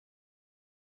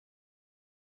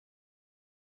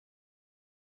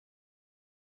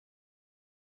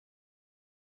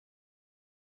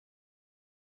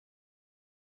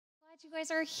You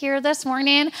guys are here this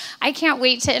morning. I can't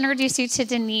wait to introduce you to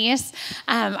Denise.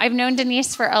 I've known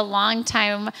Denise for a long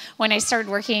time. When I started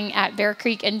working at Bear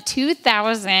Creek in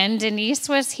 2000, Denise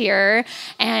was here,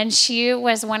 and she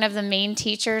was one of the main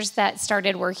teachers that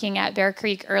started working at Bear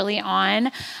Creek early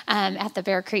on at the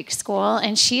Bear Creek School,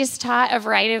 and she's taught a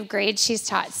variety of grades. She's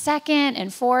taught 2nd and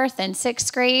 4th and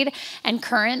 6th grade, and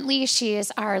currently she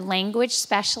is our language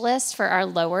specialist for our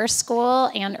lower school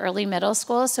and early middle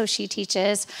school, so she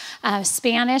teaches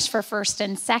Spanish for 1st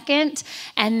and 2nd,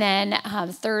 and then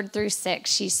 3rd through 6th,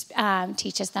 she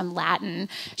teaches them Latin.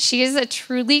 She is a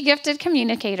truly gifted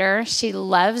communicator. She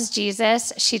loves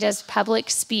Jesus. She does public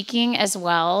speaking as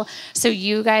well. So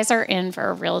you guys are in for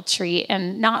a real treat.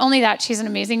 And not only that, she's an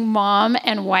amazing mom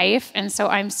and wife. And so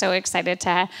I'm so excited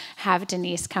to have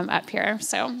Denise come up here.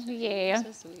 So yay.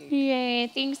 So sweet. Yay.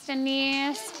 Thanks,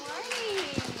 Denise. Good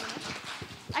morning.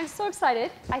 I'm so excited.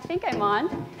 I think I'm on.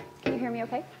 Can you hear me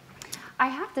okay? I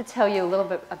have to tell you a little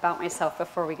bit about myself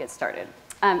before we get started.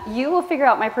 You will figure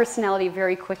out my personality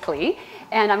very quickly,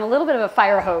 and I'm a little bit of a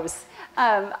fire hose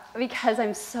because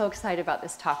I'm so excited about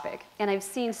this topic. And I've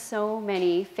seen so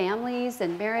many families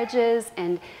and marriages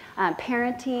and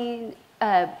parenting,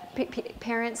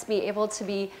 parents be able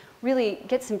to really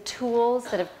get some tools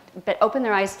that open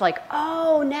their eyes to like,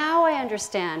 oh, now I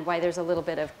understand why there's a little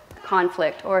bit of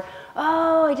conflict, or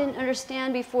oh, I didn't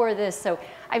understand before this. So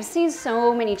I've seen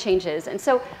so many changes. And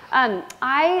so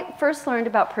I first learned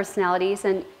about personalities,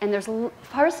 and there's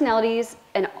personalities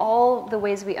and all the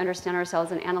ways we understand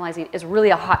ourselves and analyzing is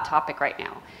really a hot topic right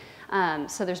now.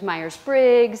 So there's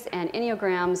Myers-Briggs, and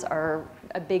Enneagrams are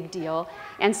a big deal.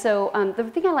 And so the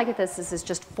thing I like at this is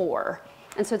just 4.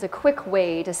 And so it's a quick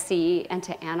way to see and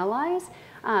to analyze.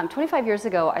 25 years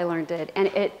ago, I learned it, and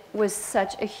it was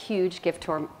such a huge gift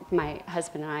to my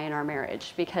husband and I in our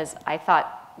marriage, because I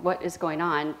thought, what is going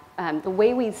on? The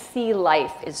way we see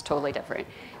life is totally different.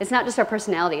 It's not just our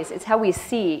personalities, it's how we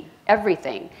see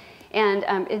everything. And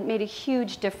it made a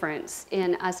huge difference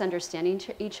in us understanding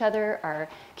each other, our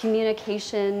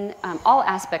communication, all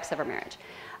aspects of our marriage.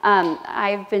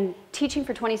 I've been teaching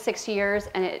for 26 years,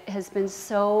 and it has been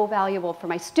so valuable for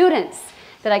my students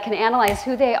that I can analyze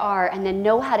who they are and then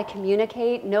know how to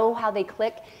communicate, know how they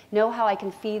click, know how I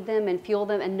can feed them and fuel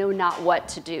them, and know not what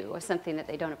to do with something that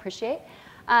they don't appreciate.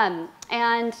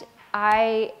 And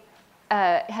I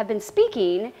have been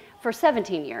speaking for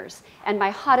 17 years, and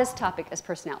my hottest topic is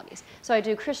personalities. So I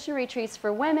do Christian retreats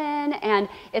for women, and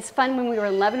it's fun. When we were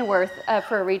in Leavenworth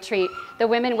for a retreat, the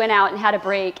women went out and had a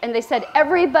break, and they said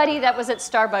everybody that was at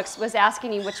Starbucks was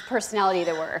asking you which personality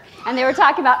they were. And they were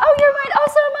talking about, oh, you're mine, oh,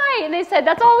 so am I. And they said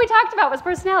that's all we talked about was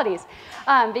personalities,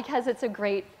 because it's a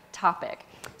great topic.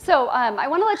 So I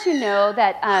want to let you know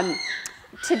that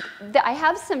I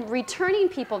have some returning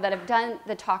people that have done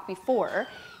the talk before,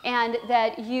 and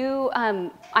that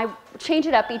I change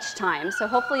it up each time, so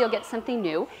hopefully you'll get something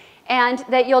new, and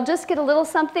that you'll just get a little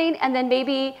something, and then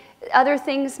maybe other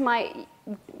things might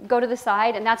go to the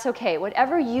side, and that's okay.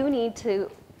 Whatever you need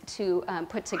to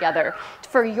put together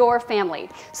for your family.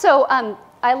 So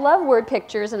I love word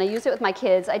pictures, and I use it with my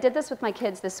kids. I did this with my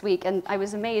kids this week, and I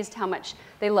was amazed how much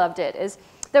they loved it, is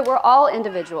that we're all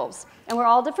individuals, and we're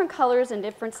all different colors and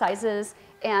different sizes,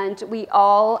 and we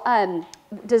all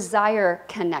desire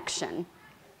connection.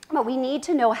 But we need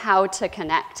to know how to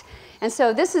connect. And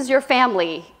so this is your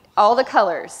family, all the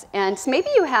colors. And maybe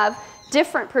you have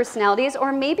different personalities,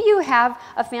 or maybe you have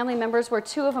a family members where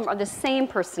 2 of them are the same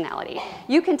personality.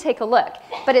 You can take a look.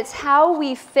 But it's how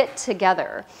we fit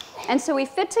together. And so we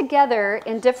fit together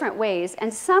in different ways.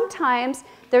 And sometimes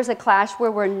there's a clash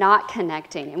where we're not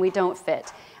connecting and we don't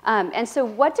fit. And so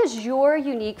what does your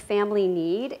unique family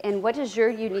need, and what does your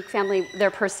unique family,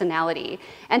 their personality?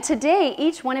 And today,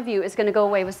 each one of you is going to go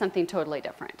away with something totally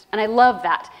different. And I love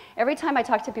that. Every time I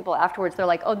talk to people afterwards, they're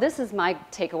like, oh, this is my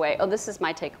takeaway. Oh, this is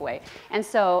my takeaway. And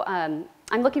so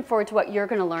I'm looking forward to what you're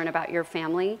going to learn about your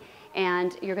family.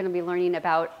 And you're going to be learning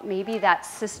about maybe that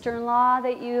sister-in-law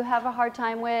that you have a hard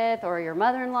time with, or your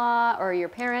mother-in-law, or your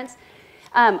parents.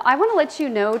 I want to let you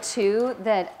know, too,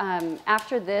 that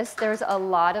after this, there's a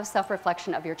lot of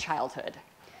self-reflection of your childhood.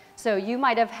 So you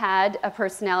might have had a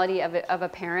personality of a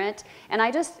parent, and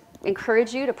I just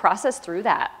encourage you to process through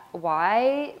that.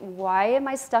 Why am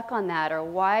I stuck on that? Or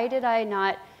why did I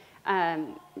not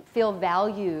feel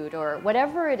valued? Or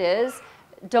whatever it is,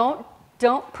 don't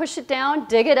push it down,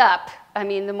 dig it up. I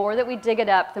mean, the more that we dig it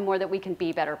up, the more that we can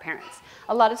be better parents.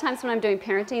 A lot of times when I'm doing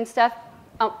parenting stuff,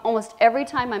 almost every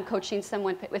time I'm coaching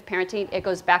someone with parenting, it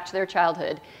goes back to their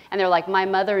childhood. And they're like, my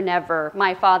mother never,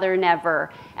 my father never.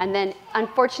 And then,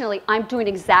 unfortunately, I'm doing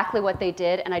exactly what they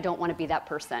did, and I don't want to be that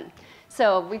person.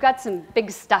 So we've got some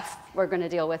big stuff we're going to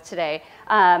deal with today,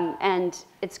 and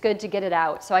it's good to get it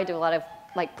out. So I do a lot of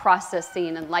like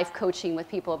processing and life coaching with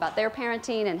people about their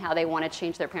parenting and how they want to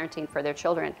change their parenting for their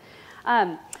children.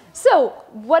 So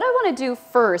what I want to do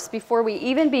first, before we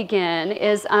even begin,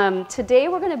 is today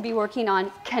we're going to be working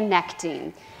on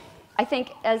connecting. I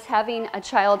think as having a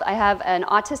child, I have an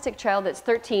autistic child that's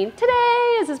 13.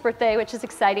 Today is his birthday, which is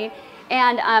exciting.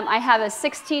 And I have a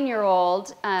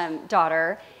 16-year-old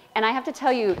daughter. And I have to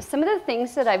tell you, some of the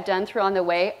things that I've done through on the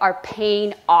way are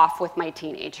paying off with my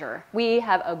teenager. We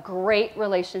have a great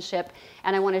relationship,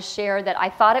 and I want to share that I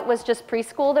thought it was just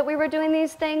preschool that we were doing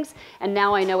these things, and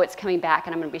now I know it's coming back,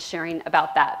 and I'm going to be sharing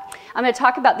about that. I'm going to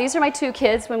talk about, these are my 2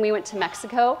 kids when we went to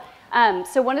Mexico.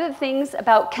 So one of the things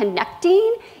about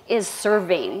connecting is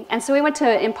serving. And so we went to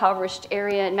an impoverished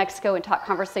area in Mexico and taught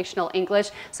conversational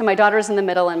English. So my daughter's in the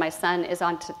middle and my son is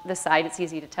on the side. It's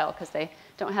easy to tell because they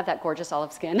don't have that gorgeous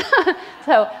olive skin.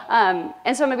 So I'm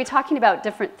going to be talking about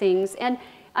different things. And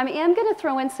I am going to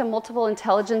throw in some multiple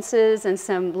intelligences and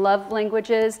some love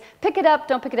languages. Pick it up,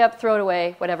 don't pick it up, throw it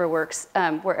away, whatever works,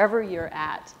 wherever you're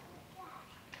at.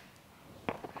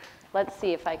 Let's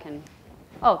see if I can,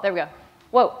 oh, there we go.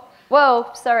 Whoa.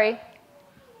 Whoa, sorry,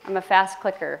 I'm a fast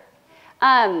clicker.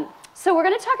 So we're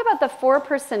going to talk about the 4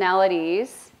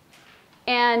 personalities,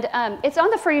 and it's on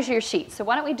the front of your sheet, so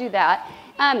why don't we do that?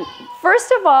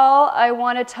 First of all, I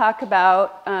want to talk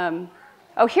about,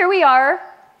 oh, here we are.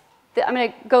 I'm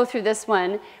going to go through this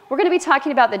one. We're going to be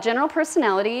talking about the general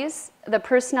personalities, the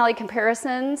personality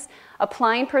comparisons,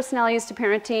 applying personalities to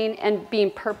parenting, and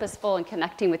being purposeful and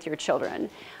connecting with your children.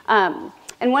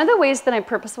 And one of the ways that I'm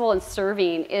purposeful in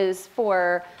serving is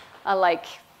for like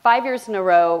 5 years in a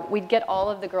row, we'd get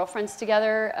all of the girlfriends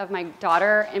together of my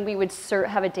daughter, and we would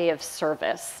have a day of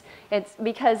service. It's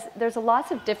because there's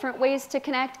lots of different ways to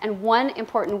connect, and one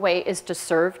important way is to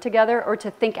serve together or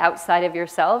to think outside of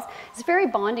yourselves. It's very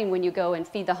bonding when you go and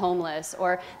feed the homeless,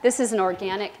 or this is an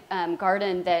organic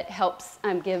garden that helps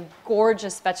give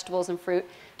gorgeous vegetables and fruit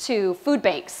to food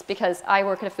banks, because I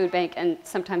work at a food bank and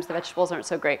sometimes the vegetables aren't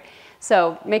so great.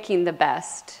 So making the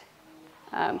best.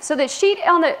 So the sheet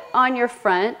on your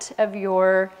front of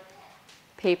your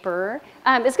paper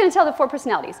is going to tell the 4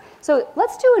 personalities. So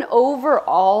let's do an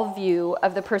overall view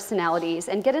of the personalities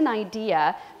and get an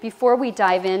idea before we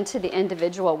dive into the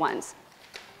individual ones.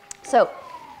 So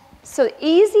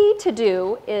easy to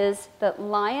do is that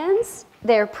lions,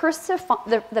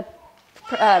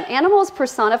 animals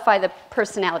personify the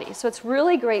personality. So it's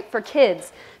really great for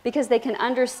kids because they can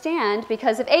understand,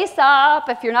 because of Aesop.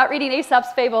 If you're not reading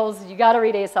Aesop's fables, you got to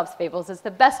read Aesop's fables. It's the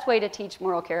best way to teach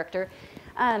moral character.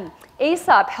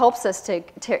 Aesop helps us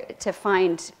to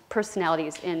find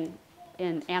personalities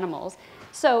in animals.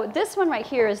 So this one right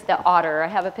here is the otter. I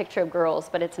have a picture of girls,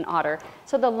 but it's an otter.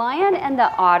 So the lion and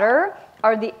the otter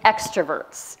are the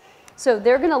extroverts. So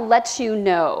they're going to let you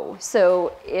know.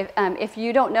 So if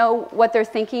you don't know what they're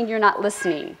thinking, you're not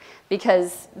listening,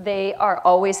 because they are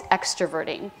always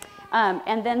extroverting.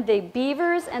 And then the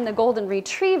beavers and the golden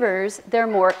retrievers, they're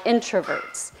more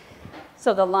introverts.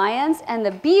 So the lions and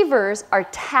the beavers are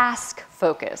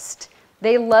task-focused.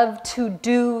 They love to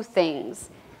do things.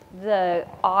 The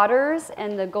otters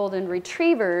and the golden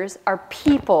retrievers are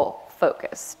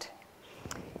people-focused.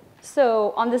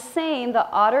 So on the same, the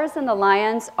otters and the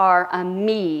lions are a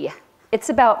me. It's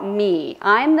about me.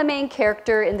 I'm the main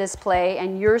character in this play,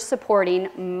 and you're supporting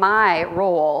my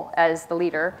role as the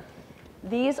leader.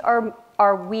 These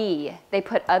are we. They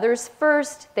put others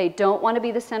first. They don't want to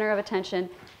be the center of attention.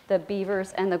 The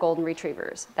beavers and the golden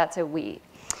retrievers. That's a we.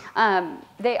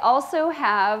 They also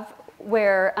have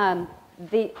where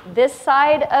this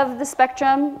side of the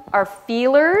spectrum are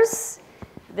feelers.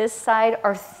 This side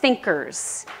are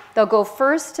thinkers. They'll go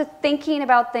first to thinking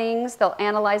about things. They'll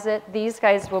analyze it. These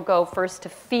guys will go first to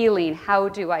feeling. How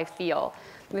do I feel?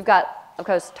 We've got, of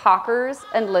course, talkers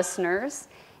and listeners.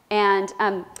 And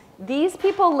these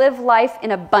people live life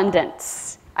in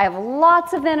abundance. I have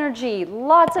lots of energy,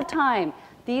 lots of time.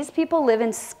 These people live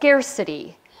in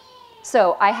scarcity.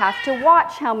 So I have to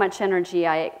watch how much energy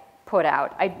I put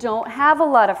out. I don't have a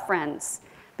lot of friends,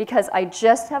 because I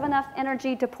just have enough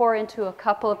energy to pour into a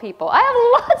couple of people. I have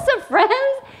lots of friends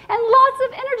and lots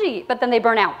of energy, but then they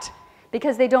burn out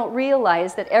because they don't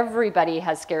realize that everybody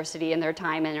has scarcity in their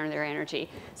time and in their energy.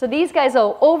 So these guys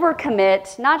will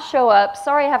overcommit, not show up,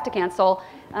 sorry I have to cancel.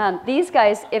 These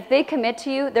guys, if they commit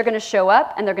to you, they're gonna show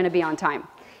up and they're gonna be on time.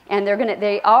 And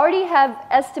they already have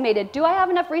estimated, do I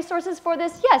have enough resources for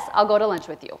this? Yes, I'll go to lunch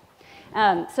with you.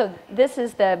 So this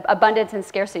is the abundance and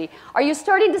scarcity. Are you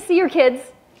starting to see your kids?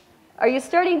 Are you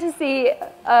starting to see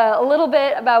a little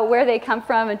bit about where they come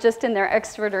from and just in their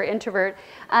extrovert or introvert?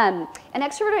 An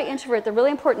extrovert or introvert, the really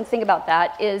important thing about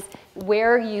that is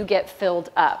where you get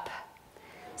filled up.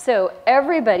 So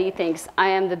everybody thinks I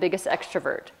am the biggest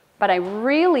extrovert, but I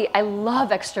love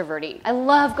extroverting. I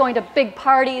love going to big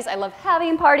parties. I love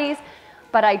having parties,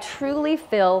 but I truly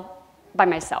feel by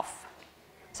myself.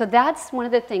 So that's one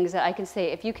of the things that I can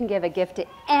say, if you can give a gift to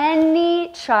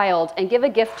any child and give a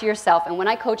gift to yourself, and when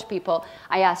I coach people,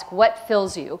 I ask, what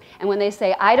fills you? And when they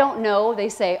say, I don't know, they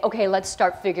say, okay, let's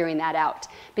start figuring that out.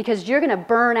 Because you're going to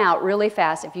burn out really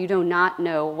fast if you do not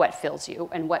know what fills you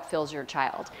and what fills your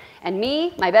child. And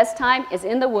me, my best time is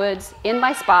in the woods, in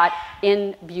my spot,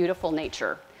 in beautiful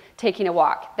nature, taking a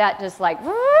walk. That just like,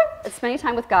 spending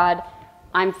time with God,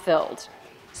 I'm filled.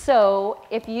 So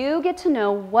if you get to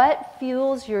know what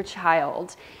fuels your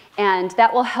child, and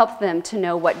that will help them to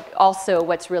know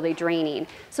what's really draining.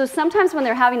 So sometimes when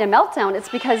they're having a meltdown, it's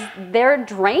because they're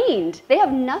drained. They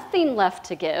have nothing left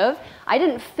to give. I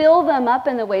didn't fill them up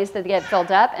in the ways that they get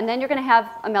filled up, and then you're going to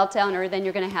have a meltdown, or then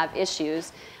you're going to have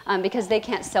issues because they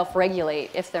can't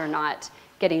self-regulate if they're not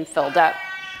getting filled up.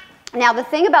 Now the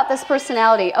thing about this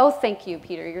personality, oh thank you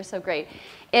Peter, you're so great,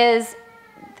 is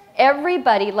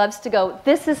everybody loves to go,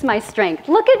 this is my strength.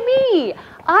 Look at me.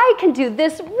 I can do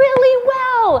this really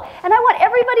well. And I want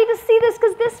everybody to see this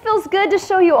because this feels good to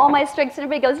show you all my strengths. And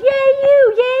everybody goes, yay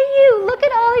you, look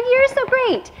at all, you're so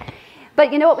great.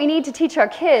 But you know what we need to teach our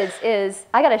kids is,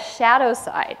 I got a shadow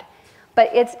side. But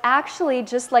it's actually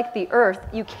just like the earth.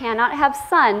 You cannot have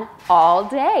sun all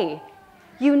day.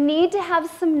 You need to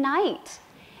have some night.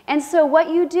 And so what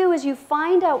you do is you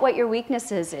find out what your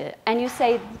weakness is, and you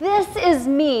say, this is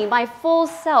me, my full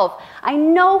self. I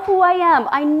know who I am.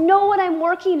 I know what I'm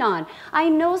working on. I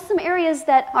know some areas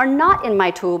that are not in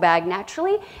my tool bag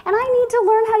naturally, and I need to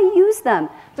learn how to use them.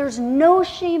 There's no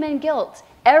shame and guilt.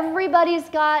 Everybody's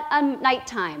got a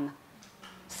nighttime.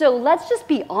 So let's just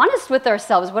be honest with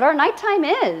ourselves what our nighttime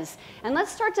is. And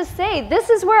let's start to say, this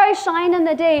is where I shine in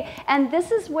the day, and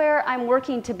this is where I'm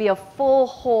working to be a full,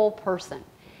 whole person.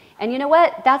 And you know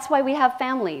what? That's why we have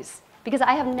families. Because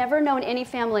I have never known any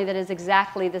family that is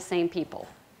exactly the same people.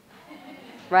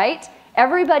 Right?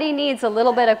 Everybody needs a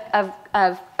little bit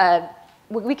of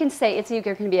we can say it's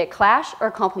either going to be a clash or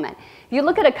a complement. If you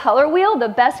look at a color wheel, the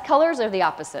best colors are the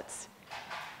opposites.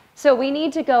 So we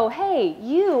need to go, hey,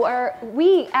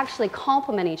 we actually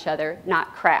complement each other,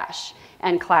 not crash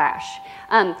and clash.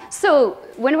 So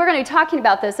when we're going to be talking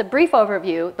about this, a brief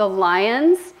overview, the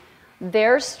lions,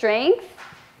 their strength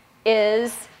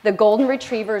is the golden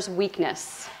retriever's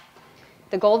weakness.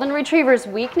 The golden retriever's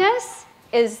weakness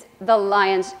is the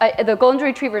lion's, the golden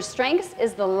retriever's strength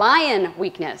is the lion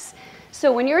weakness.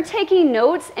 So when you're taking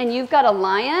notes and you've got a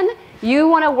lion, you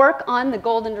want to work on the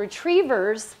golden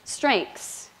retriever's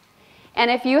strengths.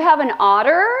 And if you have an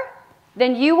otter,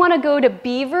 then you want to go to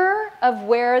beaver of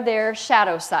where their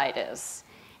shadow side is.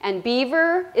 And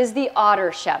beaver is the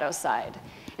otter shadow side.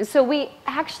 And so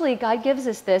God gives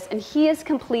us this, and he is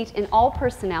complete in all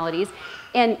personalities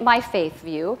in my faith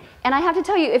view. And I have to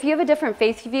tell you, if you have a different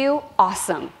faith view,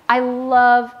 awesome. I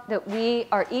love that we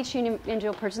are each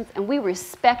individual persons, and we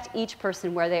respect each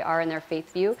person where they are in their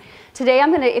faith view. Today, I'm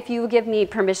going to, if you give me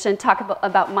permission, talk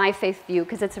about my faith view,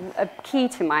 because it's a key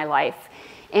to my life.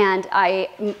 And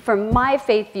from my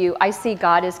faith view, I see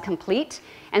God as complete,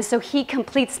 and so he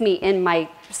completes me in my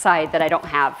side that I don't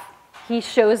have. He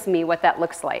shows me what that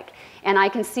looks like, and I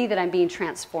can see that I'm being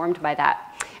transformed by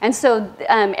that. And so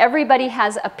everybody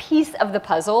has a piece of the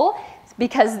puzzle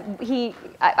because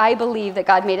I believe that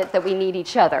God made it that we need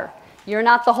each other. You're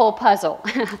not the whole puzzle.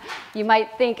 You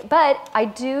might think, but I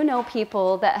do know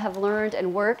people that have learned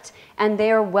and worked, and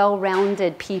they are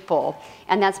well-rounded people,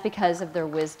 and that's because of their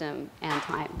wisdom and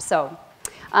time. So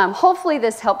hopefully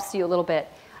this helps you a little bit.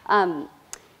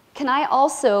 Can I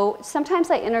also,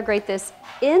 sometimes I integrate this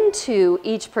into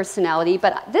each personality,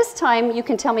 but this time you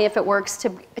can tell me if it works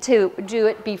to do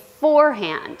it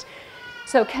beforehand.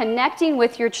 So connecting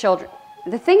with your children.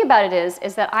 The thing about it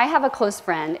is that I have a close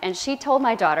friend, and she told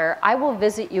my daughter, I will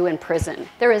visit you in prison.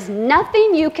 There is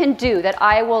nothing you can do that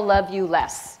I will love you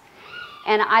less.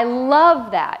 And I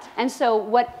love that. And so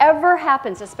whatever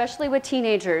happens, especially with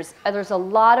teenagers, there's a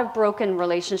lot of broken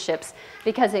relationships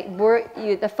because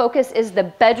the focus is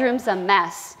the bedroom's a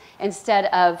mess instead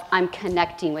of I'm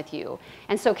connecting with you.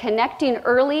 And so connecting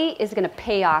early is going to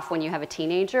pay off when you have a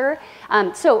teenager.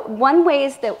 So one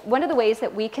of the ways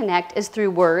that we connect is through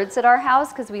words at our house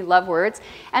because we love words.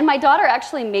 And my daughter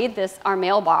actually made this our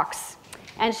mailbox.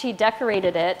 and she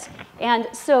decorated it. And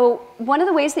so one of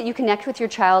the ways that you connect with your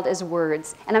child is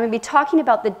words. And I'm going to be talking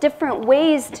about the different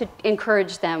ways to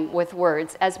encourage them with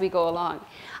words as we go along.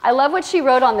 I love what she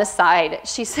wrote on the side.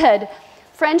 She said,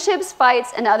 friendships,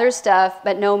 fights, and other stuff,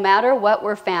 but no matter what,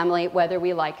 we're family, whether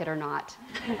we like it or not.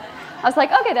 I was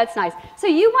like, okay, that's nice. So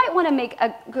you might want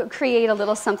to create a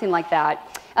little something like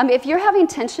that. If you're having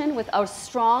tension with a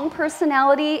strong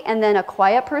personality and then a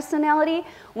quiet personality,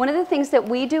 one of the things that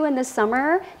we do in the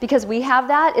summer, because we have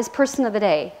that, is person of the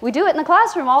day. We do it in the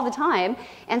classroom all the time,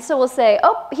 and so we'll say,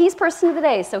 oh, he's person of the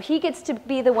day, so he gets to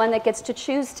be the one that gets to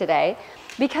choose today.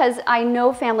 Because I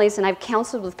know families, and I've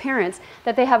counseled with parents,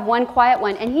 that they have one quiet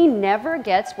one, and he never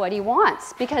gets what he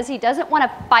wants because he doesn't want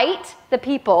to fight the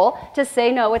people to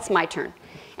say, no, it's my turn.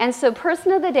 And so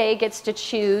person of the day gets to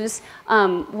choose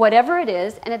whatever it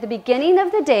is, and at the beginning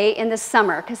of the day in the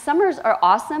summer, because summers are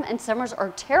awesome and summers are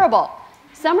terrible.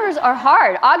 Summers are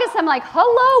hard. August, I'm like,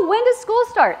 hello, when does school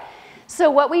start? So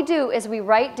what we do is we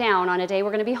write down on a day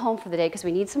we're going to be home for the day because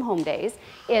we need some home days,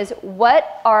 is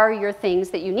what are your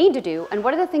things that you need to do and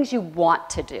what are the things you want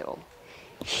to do.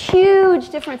 Huge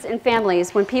difference in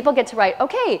families when people get to write,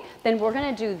 okay, then we're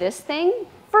going to do this thing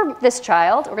for this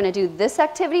child, we're going to do this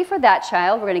activity for that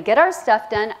child, we're going to get our stuff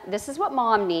done, this is what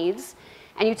mom needs,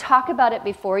 and you talk about it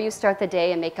before you start the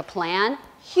day and make a plan.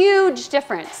 Huge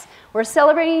difference. We're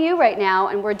celebrating you right now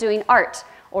and we're doing art,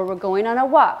 or we're going on a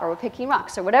walk, or we're picking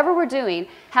rocks, or whatever we're doing.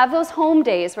 Have those home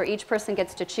days where each person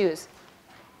gets to choose.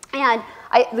 And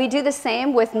we do the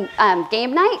same with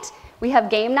game night. We have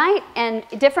game night, and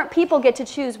different people get to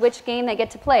choose which game they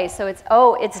get to play. So it's,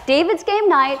 oh, it's David's game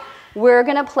night. We're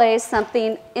going to play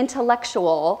something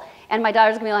intellectual. And my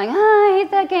daughter's going to be like, oh, I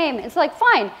hate that game. It's like,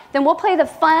 fine. Then we'll play the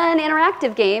fun,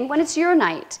 interactive game when it's your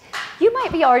night. You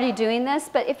might be already doing this,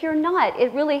 but if you're not,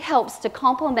 it really helps to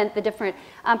complement the different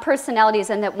personalities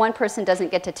and that one person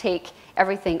doesn't get to take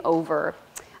everything over.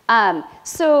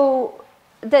 So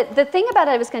the thing about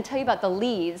it I was going to tell you about the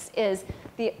leads is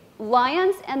the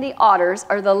lions and the otters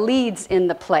are the leads in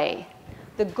the play.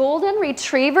 The golden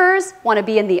retrievers want to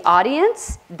be in the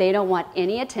audience. They don't want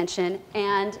any attention.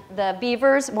 And the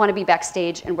beavers want to be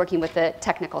backstage and working with the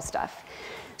technical stuff.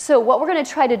 So what we're going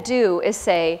to try to do is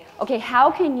say, okay,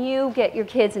 how can you get your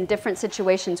kids in different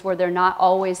situations where they're not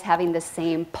always having the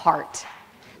same part?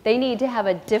 They need to have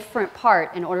a different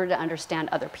part in order to understand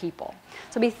other people.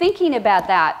 So be thinking about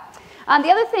that. The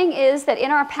other thing is that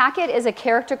in our packet is a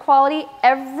character quality.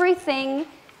 Everything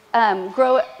and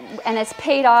it's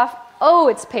paid off. Oh,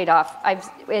 it's paid off,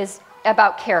 is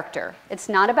about character. It's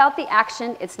not about the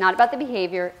action, it's not about the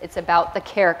behavior, it's about the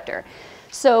character.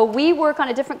 So we work on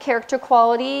a different character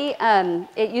quality.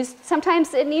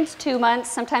 Sometimes it needs 2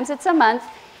 months, sometimes it's a month,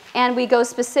 and we go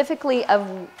specifically of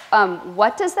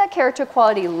what does that character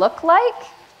quality look like?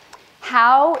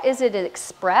 How is it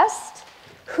expressed?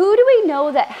 Who do we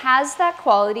know that has that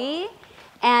quality?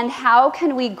 And how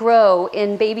can we grow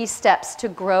in baby steps to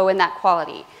grow in that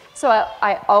quality? So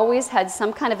I always had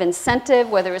some kind of incentive,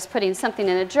 whether it was putting something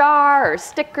in a jar or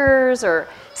stickers or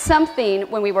something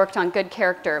when we worked on good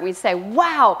character. We'd say,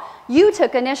 wow, you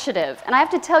took initiative. And I have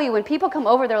to tell you, when people come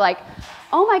over, they're like,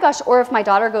 oh my gosh, or if my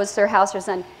daughter goes to their house or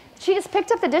son, she just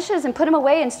picked up the dishes and put them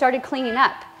away and started cleaning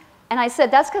up. And I said,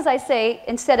 that's because I say,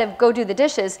 instead of go do the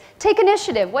dishes, take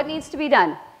initiative. What needs to be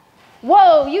done?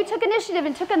 Whoa, you took initiative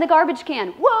and took in the garbage can.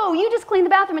 Whoa, you just cleaned the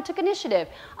bathroom and took initiative.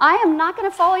 I am not going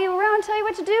to follow you around and tell you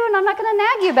what to do, and I'm not going to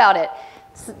nag you about it.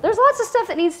 So there's lots of stuff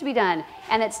that needs to be done,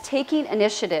 and it's taking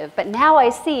initiative. But now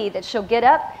I see that she'll get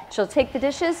up, she'll take the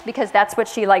dishes, because that's what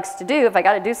she likes to do. If I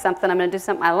got to do something, I'm going to do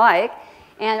something I like.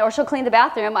 Or she'll clean the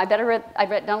bathroom. I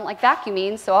don't like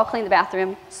vacuuming, so I'll clean the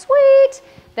bathroom. Sweet!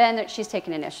 Then she's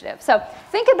taking initiative. So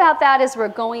think about that as we're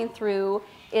going through.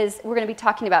 We're going to be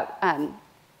talking about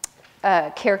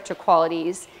character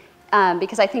qualities,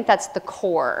 because I think that's the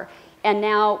core. And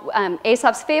now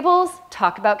Aesop's Fables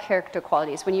talk about character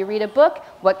qualities. When you read a book,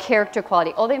 what character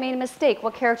quality? Oh, they made a mistake.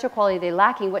 What character quality are they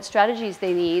lacking? What strategies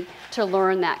they need to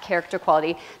learn that character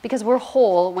quality? Because we're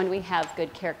whole when we have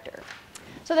good character.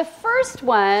 So the first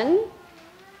one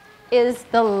is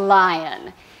the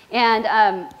lion.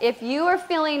 And if you are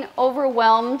feeling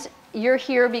overwhelmed, you're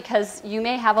here because you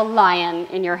may have a lion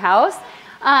in your house.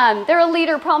 They're a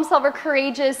leader, problem solver,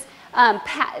 courageous.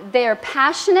 They're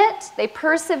passionate, they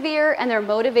persevere, and they're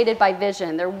motivated by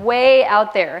vision. They're way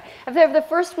out there. If they're the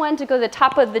first one to go to the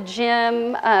top of the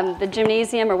gym, the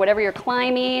gymnasium, or whatever you're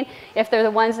climbing, if they're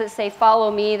the ones that say,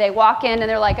 follow me, they walk in and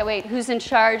they're like, oh, wait, who's in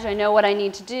charge? I know what I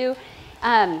need to do.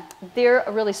 They're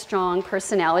a really strong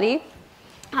personality.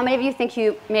 How many of you think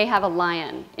you may have a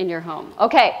lion in your home?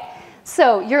 Okay,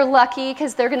 So you're lucky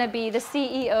because they're going to be the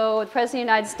CEO, the President of the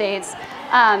United States.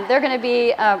 They're going to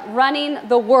be running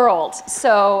the world.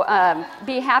 So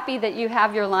be happy that you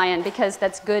have your lion because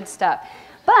that's good stuff.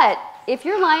 But if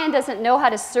your lion doesn't know how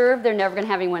to serve, they're never going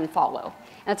to have anyone follow.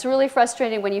 And it's really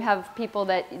frustrating when you have people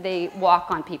that they walk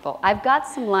on people. I've got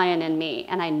some lion in me,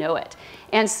 and I know it.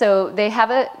 And so they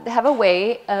have a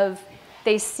way of,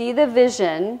 they see the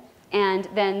vision, and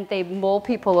then they mull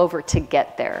people over to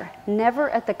get there, never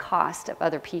at the cost of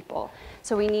other people.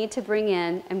 So we need to bring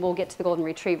in, and we'll get to the golden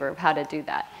retriever of how to do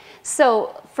that.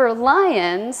 So for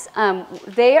lions,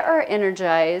 they are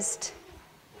energized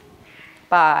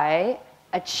by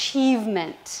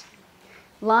achievement.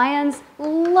 Lions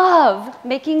love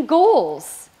making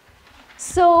goals.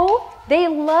 So they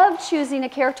love choosing a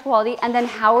character quality, and then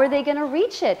how are they going to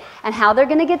reach it, and how they're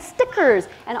going to get stickers,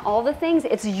 and all the things.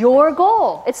 It's your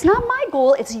goal. It's not my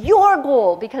goal. It's your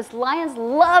goal, because lions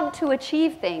love to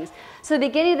achieve things. So at the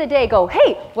beginning of the day, go,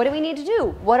 hey, what do we need to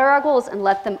do? What are our goals? And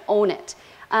let them own it.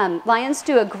 Lions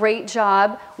do a great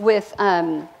job with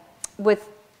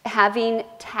having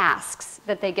tasks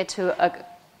that they get to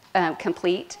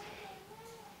complete.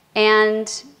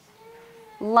 And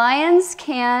lions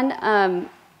can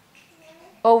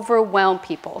overwhelm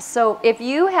people. So if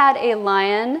you had a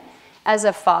lion as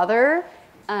a father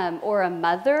or a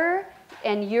mother,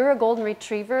 and you're a golden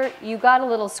retriever, you got a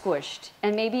little squished,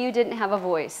 and maybe you didn't have a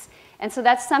voice. And so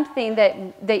that's something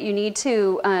that you need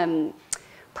to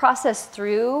process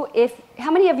through.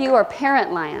 How many of you are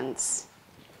parent lions?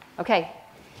 Okay.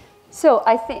 So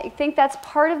I think that's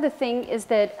part of the thing, is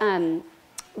that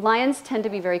lions tend to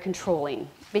be very controlling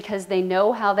because they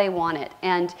know how they want it,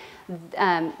 and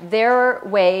their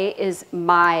way is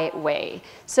my way.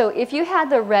 So if you had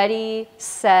the ready,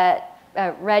 set,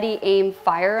 ready, aim,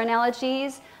 fire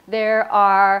analogies, there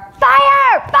are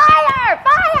fire, fire,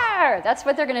 fire. That's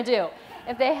what they're going to do.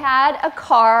 If they had a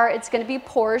car, it's going to be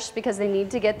Porsche because they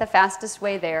need to get the fastest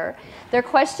way there. Their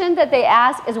question that they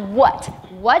ask is what?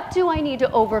 What do I need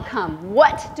to overcome?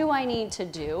 What do I need to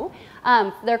do?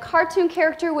 Their cartoon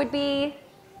character would be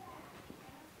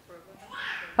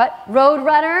what?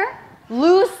 Roadrunner.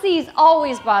 Lucy's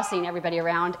always bossing everybody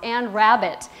around, and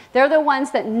Rabbit. They're the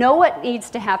ones that know what needs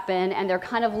to happen, and they're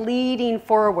kind of leading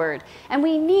forward. And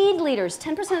we need leaders.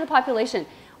 10% of the population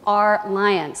are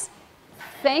lions.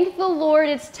 Thank the Lord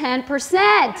it's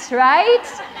 10%,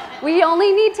 right? We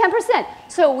only need 10%.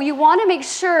 So we want to make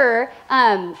sure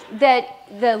that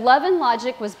the love and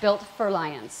logic was built for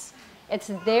lions. It's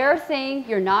their thing.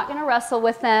 You're not going to wrestle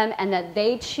with them, and that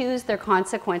they choose their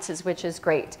consequences, which is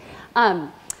great.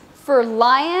 For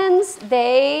lions,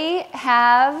 they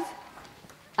have,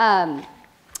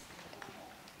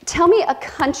 tell me a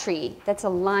country that's a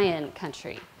lion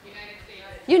country.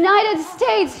 United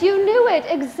States, you knew it,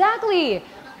 exactly.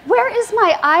 Where is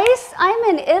my ice? I'm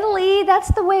in Italy,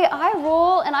 that's the way I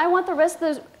roll, and I want the rest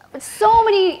of the, so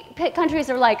many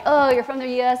countries are like, oh, you're from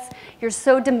the US, you're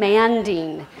so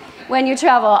demanding when you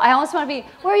travel. I almost want to be,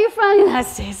 where are you from? The United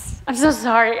States. I'm so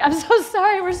sorry,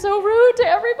 we're so rude to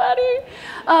everybody.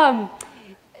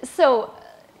 So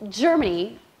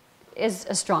Germany is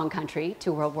a strong country,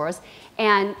 2 world wars,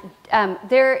 and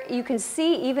there you can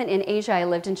see, even in Asia, I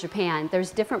lived in Japan,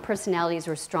 there's different personalities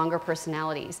or stronger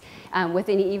personalities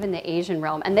within even the Asian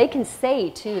realm, and they can say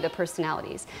too the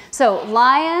personalities. So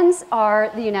lions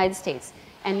are the United States,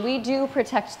 and we do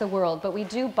protect the world, but we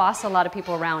do boss a lot of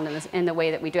people around in the way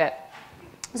that we do it.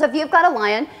 So if you've got a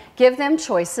lion, give them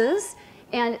choices.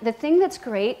 And the thing that's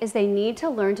great is they need to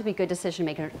learn to be good decision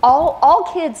makers.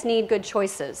 All kids need good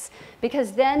choices,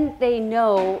 because then they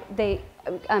know,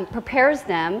 prepares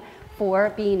them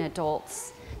for being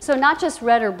adults. So not just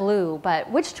red or blue, but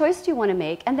which choice do you want to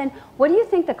make? And then what do you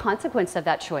think the consequence of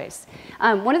that choice?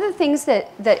 One of the things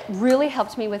that really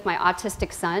helped me with my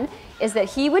autistic son is that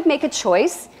he would make a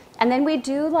choice, and then we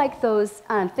do like those,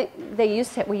 we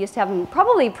used to have them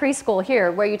probably preschool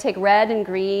here, where you take red and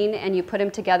green and you put them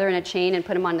together in a chain and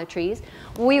put them on the trees.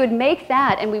 We would make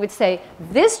that, and we would say,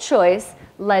 this choice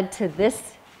led to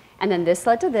this, and then this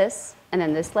led to this, and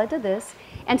then this led to this.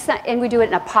 And we do it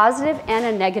in a positive and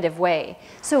a negative way.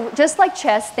 So just like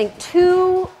chess, think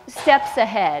 2 steps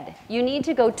ahead. You need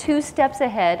to go 2 steps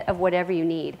ahead of whatever you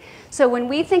need. So when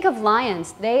we think of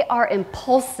lions, they are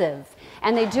impulsive.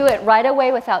 And they do it right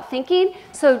away without thinking.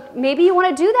 So maybe you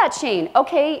want to do that chain.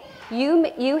 Okay,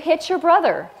 you hit your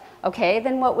brother. Okay,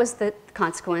 then what was the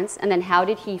consequence? And then how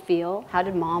did he feel? How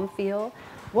did mom feel?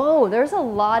 Whoa, there's a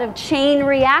lot of chain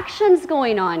reactions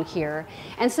going on here.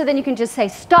 And so then you can just say,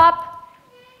 stop.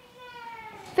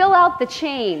 Fill out the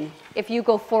chain if you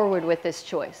go forward with this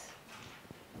choice.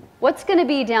 What's going to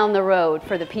be down the road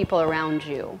for the people around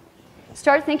you?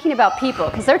 start thinking about people,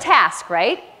 because they're task,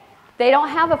 right? They don't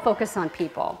have a focus on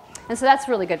people. And so that's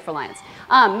really good for lions.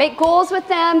 Make goals with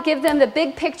them, give them the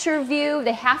big picture view.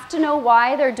 They have to know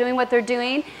why they're doing what they're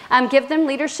doing. Give them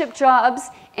leadership jobs,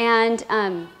 and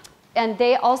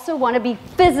they also want to be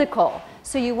physical.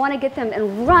 So you want to get them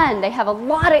and run. They have a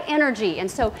lot of energy. And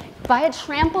so buy a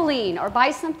trampoline or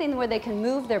buy something where they can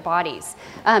move their bodies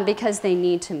because they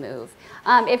need to move.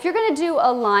 If you're going to do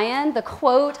a lion, the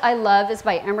quote I love is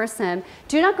by Emerson: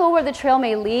 "Do not go where the trail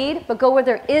may lead, but go where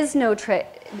there is no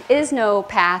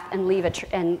path and leave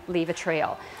a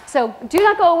trail." So do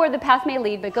not go where the path may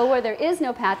lead, but go where there is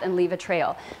no path and leave a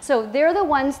trail. So they're the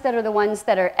ones that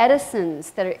are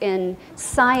Edisons, that are in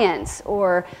science,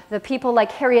 or the people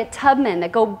like Harriet Tubman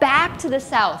that go back to the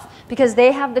South because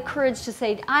they have the courage to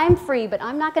say, I'm free, but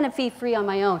I'm not going to be free on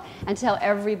my own until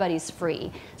everybody's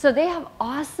free. So they have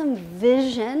awesome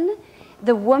vision.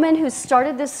 The woman who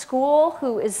started this school,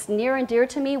 who is near and dear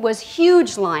to me, was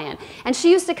huge lion. And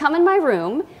she used to come in my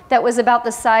room that was about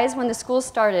the size when the school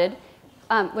started,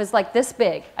 was like this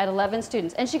big. I had 11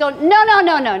 students. And she'd go, no, no,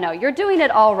 no, no, no, you're doing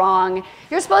it all wrong.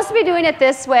 You're supposed to be doing it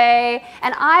this way.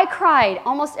 And I cried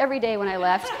almost every day when I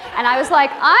left. And I was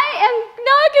like, I am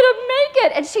not going to make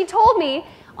it. And she told me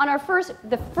on the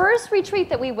first retreat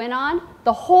that we went on,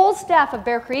 the whole staff of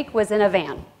Bear Creek was in a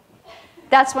van.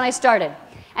 That's when I started.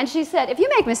 And she said, if you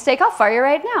make a mistake, I'll fire you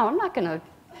right now. I'm not going to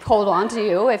hold on to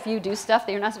you if you do stuff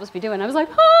that you're not supposed to be doing. I was like,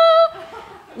 ah!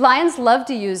 Lions love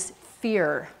to use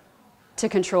fear to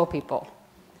control people.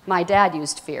 My dad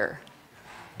used fear.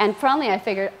 And finally I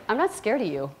figured, I'm not scared of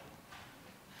you.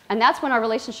 And that's when our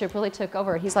relationship really took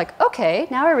over. He's like, okay,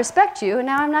 now I respect you, and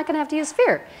now I'm not going to have to use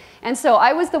fear. And so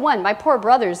I was the one. My poor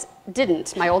brothers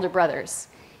didn't, my older brothers.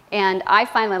 And I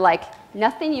finally like,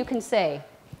 nothing you can say.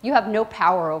 You have no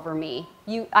power over me.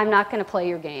 I'm not going to play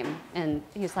your game. And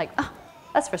he's like, oh,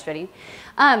 that's frustrating.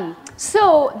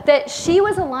 So that she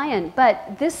was a lion,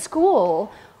 but this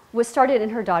school was started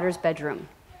in her daughter's bedroom.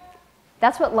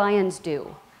 That's what lions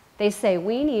do. They say,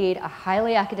 we need a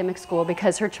highly academic school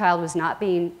because her child was not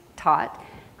being taught.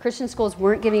 Christian schools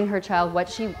weren't giving her child what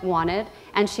she wanted.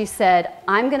 And she said,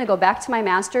 I'm going to go back to my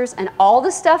master's, and all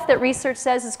the stuff that research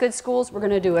says is good schools, we're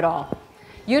going to do it all.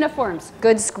 Uniforms,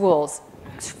 good schools.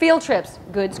 Field trips,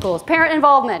 good schools. Parent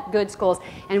involvement, good schools.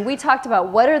 And we talked about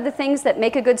what are the things that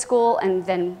make a good school, and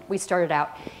then we started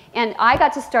out. And I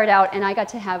got to start out, and I got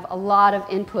to have a lot of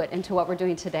input into what we're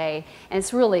doing today, and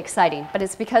it's really exciting. But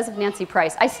it's because of Nancy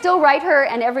Price. I still write her,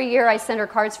 and every year I send her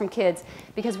cards from kids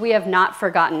because we have not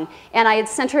forgotten. And I had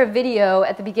sent her a video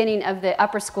at the beginning of the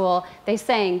upper school. They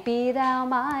sang, "Be thou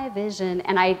my vision,"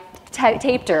 and I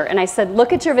taped her, and I said,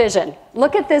 look at your vision.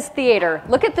 Look at this theater.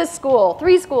 Look at this school,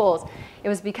 3 schools. It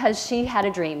was because she had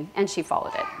a dream, and she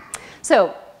followed it.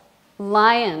 So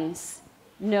lions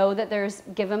know that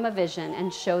give them a vision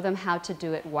and show them how to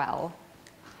do it well.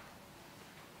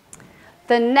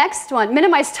 The next one,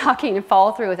 minimize talking and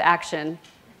follow through with action.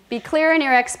 Be clear in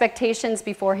your expectations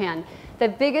beforehand. The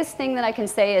biggest thing that I can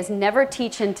say is never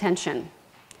teach intention.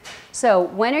 So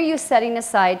when are you setting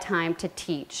aside time to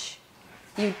teach?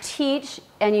 You teach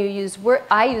and you use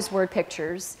I use word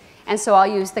pictures. And so I'll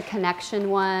use the connection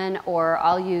one, or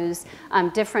I'll use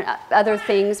different other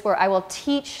things where I will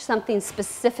teach something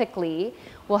specifically.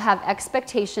 We'll have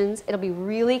expectations. It'll be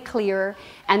really clear,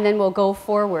 and then we'll go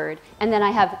forward. And then I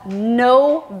have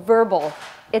no verbal.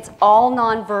 It's all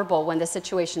nonverbal when the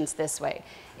situation's this way,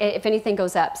 if anything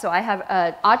goes up. So I have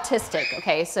autistic,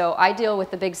 okay, so I deal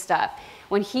with the big stuff.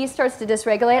 When he starts to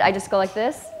dysregulate, I just go like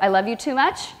this. I love you too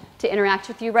much to interact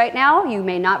with you right now. You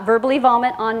may not verbally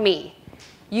vomit on me.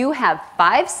 You have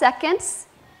 5 seconds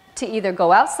to either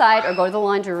go outside or go to the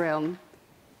laundry room.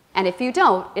 And if you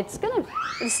don't,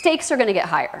 the stakes are gonna get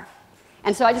higher.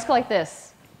 And so I just go like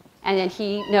this. And then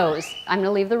he knows I'm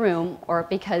gonna leave the room, or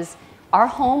because our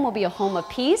home will be a home of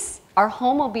peace. Our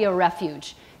home will be a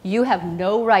refuge. You have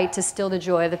no right to steal the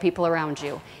joy of the people around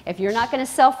you. If you're not gonna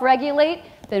self-regulate,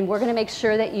 then we're gonna make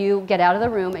sure that you get out of the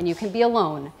room and you can be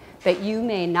alone. But you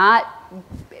may not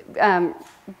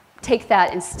take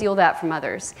that and steal that from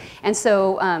others. And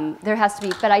so there has to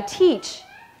be, but I teach,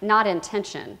 not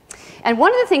intention. And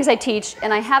one of the things I teach,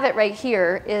 and I have it right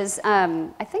here, is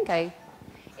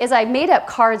I made up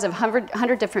cards of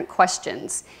 100 different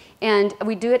questions. And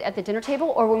we do it at the dinner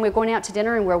table, or when we're going out to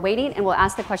dinner and we're waiting, and we'll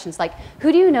ask the questions like,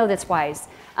 who do you know that's wise?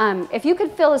 If you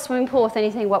could fill a swimming pool with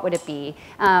anything, what would it be?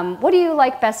 What do you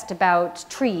like best about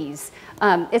trees?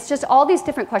 It's just all these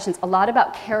different questions, a lot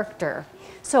about character.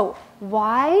 So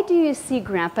why do you see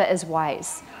Grandpa as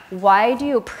wise? Why do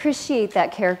you appreciate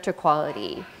that character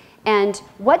quality? And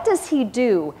what does he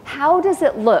do? How does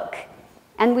it look?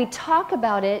 And we talk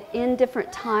about it in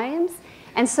different times.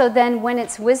 And so then when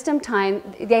it's wisdom time,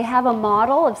 they have a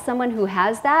model of someone who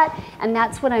has that, and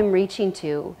that's what I'm reaching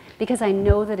to, because I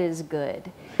know that it is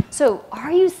good. So are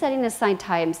you setting aside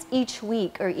times each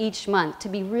week or each month to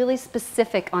be really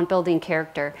specific on building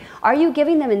character? Are you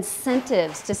giving them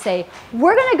incentives to say,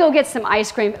 we're going to go get some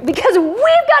ice cream because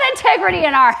we've got integrity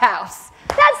in our house?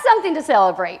 That's something to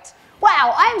celebrate.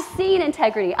 Wow, I'm seeing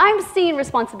integrity. I'm seeing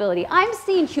responsibility. I'm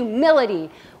seeing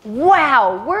humility.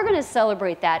 Wow, we're going to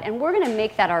celebrate that, and we're going to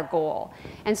make that our goal.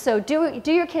 And so do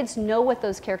your kids know what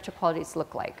those character qualities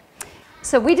look like?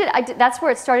 So that's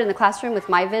where it started in the classroom with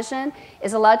my vision,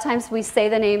 is a lot of times we say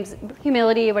the names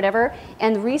humility or whatever,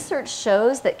 and research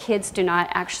shows that kids do not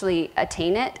actually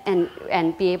attain it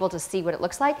and be able to see what it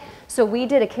looks like. So we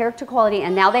did a character quality,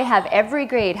 and now they have, every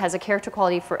grade has a character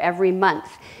quality for every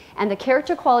month. And the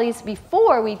character qualities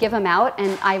before, we'd give them out,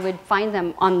 and I would find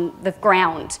them on the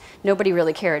ground. Nobody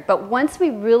really cared. But once we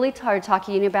really started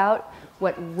talking about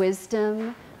what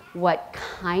wisdom, what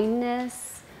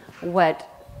kindness, what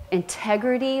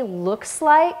integrity looks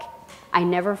like, I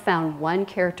never found one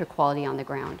character quality on the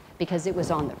ground because it was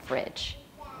on the fridge.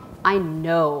 I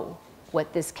know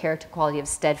what this character quality of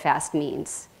steadfast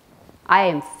means. I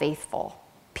am faithful.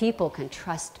 People can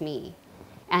trust me.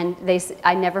 And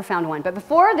I never found one. But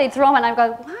before, they'd throw them, and I'd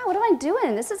go, wow, what am I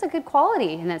doing? This is a good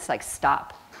quality. And then it's like,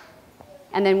 stop.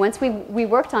 And then once we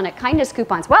worked on it, kindness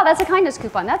coupons. Wow, that's a kindness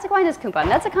coupon. That's a kindness coupon.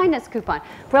 That's a kindness coupon.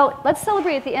 Well, let's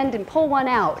celebrate at the end and pull one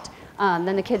out.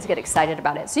 Then the kids get excited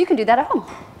about it. So you can do that at home.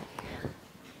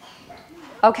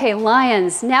 Okay,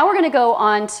 lions. Now we're going to go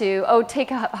on to, take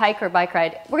a hike or bike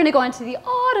ride. We're going to go on to the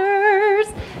otters.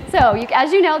 So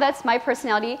as you know, that's my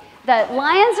personality. The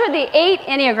lions are the 8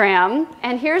 Enneagram.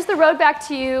 And here's the road back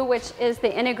to you, which is the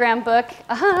Enneagram book.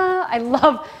 I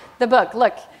love the book.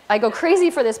 Look, I go crazy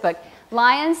for this book.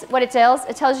 Lions, what it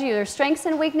tells you their strengths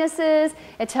and weaknesses.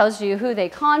 It tells you who they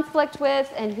conflict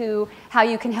with and how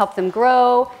you can help them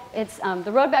grow. It's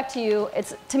the road back to you.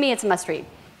 To me, it's a must read.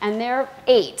 And they're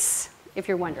 8s, if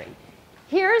you're wondering.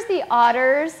 Here's the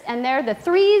otters, and they're the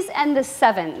 3s and the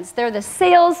 7s. They're the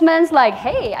salesmen, like,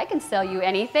 hey, I can sell you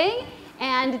anything.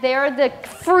 And they're the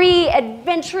free,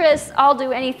 adventurous, I'll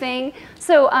do anything.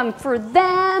 So for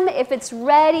them, if it's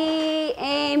ready,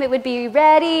 aim, it would be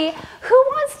ready. Who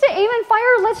wants to aim and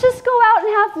fire? Let's just go out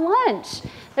and have lunch.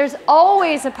 There's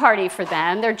always a party for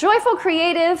them. They're joyful,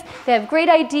 creative. They have great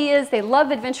ideas. They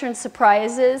love adventure and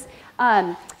surprises.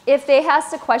 If they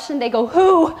ask a question, they go,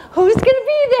 who? Who's going to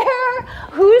be there?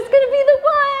 Who's going to be the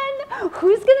one?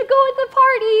 Who's going to go at the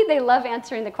party? They love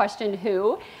answering the question,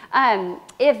 who.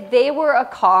 If they were a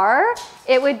car,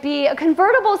 it would be a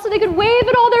convertible so they could wave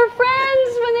at all their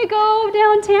friends when they go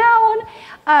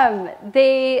downtown.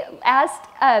 They asked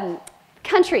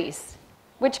countries.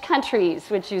 Which countries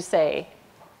would you say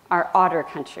are otter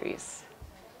countries?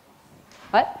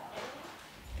 What?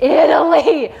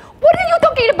 Italy. What are you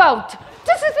talking about?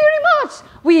 This is very much.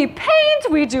 We paint,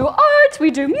 we do art,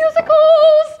 we do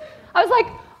musicals. I was like,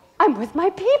 I'm with my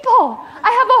people.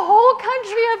 I have a whole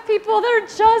country of people that are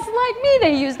just like me.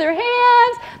 They use their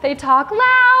hands, they talk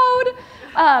loud.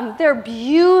 They're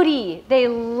beauty. They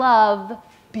love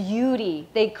beauty.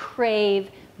 They crave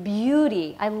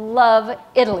beauty. I love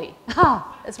Italy.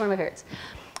 That's one of my favorites.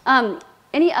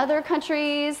 Any other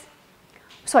countries?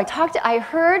 So I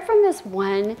heard from this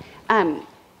one,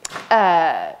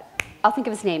 I'll think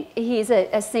of his name. He's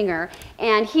a singer,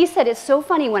 and he said it's so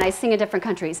funny when I sing in different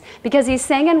countries because he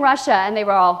sang in Russia and they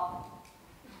were all,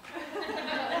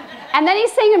 and then he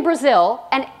sang in Brazil,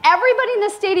 and everybody in the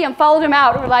stadium followed him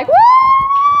out and were like,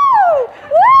 woo,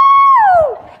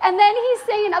 woo, and then he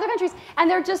sang in other countries, and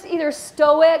they're just either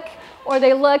stoic or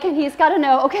they look, and he's got to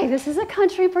know, okay, this is a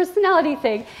country personality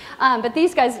thing. But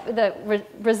these guys,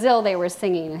 Brazil, they were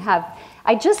singing and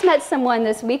I just met someone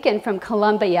this weekend from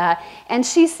Colombia, and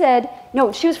she said,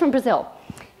 no, she was from Brazil.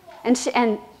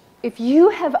 And if you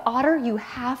have otter, you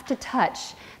have to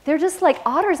touch. They're just like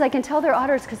otters. I can tell they're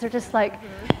otters because they're just like,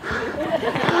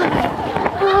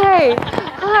 hi,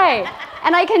 hi.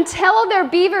 And I can tell they're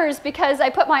beavers because I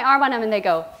put my arm on them and they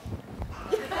go.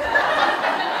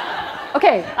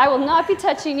 Okay, I will not be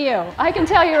touching you. I can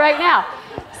tell you right now.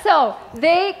 So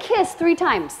they kiss 3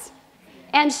 times.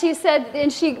 And she said,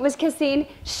 and she was kissing,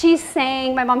 she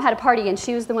sang, my mom had a party and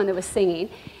she was the one that was singing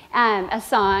a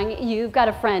song, You've Got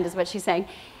a Friend is what she sang.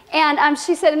 And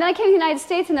she said, and then I came to the United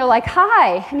States and they're like,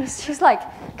 hi. And she's like,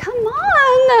 come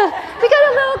on, we got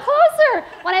a little closer.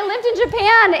 When I lived in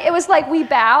Japan, it was like we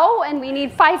bow and we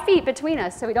need 5 feet between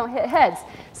us so we don't hit heads.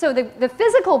 So the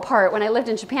physical part when I lived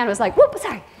in Japan was like, whoop,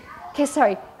 sorry. Okay,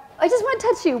 sorry. I just want to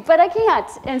touch you, but I can't.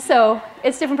 And so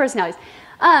it's different personalities.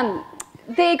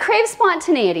 They crave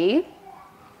spontaneity,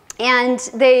 and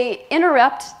they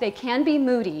interrupt. They can be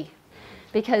moody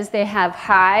because they have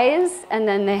highs and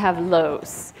then they have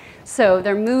lows. So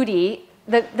they're moody.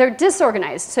 They're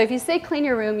disorganized. So if you say clean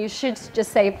your room, you should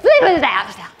just say because they're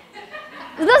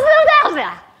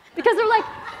like,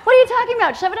 what are you talking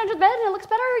about? Shove it under the bed and it looks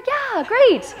better? Yeah,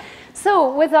 great.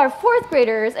 So with our 4th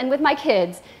graders and with my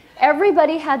kids,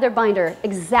 everybody had their binder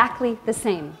exactly the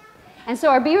same. And so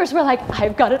our beavers were like,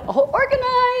 I've got it all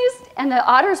organized. And the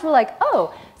otters were like,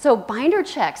 oh, so binder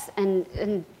checks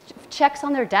and checks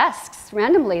on their desks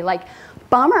randomly, like,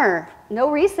 bummer,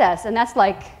 no recess. And that's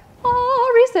like,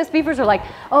 oh, recess. Beavers are like,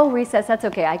 oh, recess, that's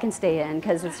okay. I can stay in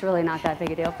because it's really not that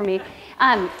big a deal for me.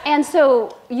 And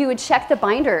so you would check the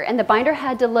binder, and the binder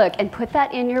had to look, and put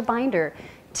that in your binder.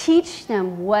 Teach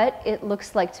them what it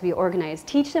looks like to be organized.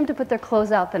 Teach them to put their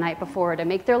clothes out the night before, to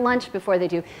make their lunch before they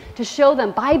do, to show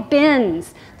them by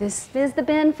bins. This is the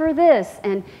bin for this,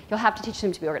 and you'll have to teach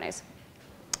them to be organized.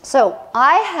 So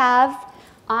I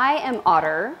am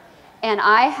otter, and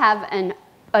I have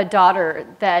a daughter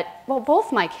that, well,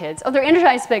 both my kids, they're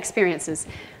energized by experiences.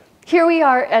 Here we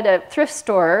are at a thrift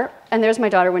store, and there's my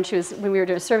daughter when we were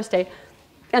doing a service day,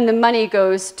 and the money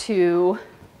goes to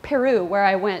Peru, where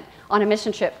I went on a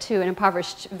mission trip to an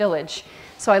impoverished village.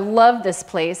 So I love this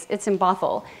place. It's in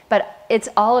Bothell, but it's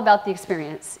all about the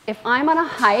experience. If I'm on a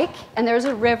hike and there's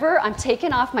a river, I'm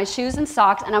taking off my shoes and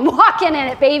socks and I'm walking in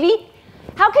it, baby.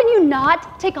 How can you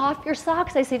not take off your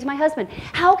socks, I say to my husband.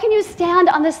 How can you stand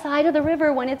on the side of the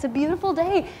river when it's a beautiful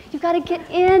day? You've got to get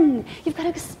in. You've got to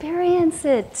experience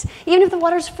it. Even if the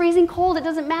water's freezing cold, it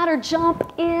doesn't matter.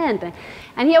 Jump in.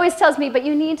 And he always tells me, but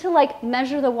you need to like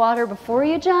measure the water before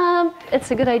you jump.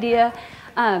 It's a good idea.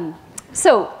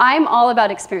 So I'm all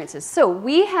about experiences. So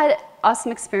we had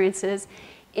awesome experiences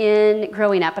in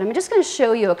growing up, and I'm just going to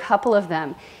show you a couple of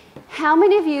them. How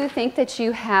many of you think that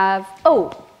you have,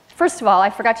 first of all, I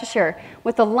forgot to share,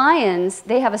 with the Lions,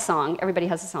 they have a song, everybody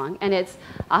has a song, and it's,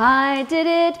 I did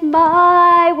it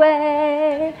my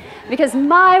way, because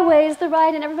my way is the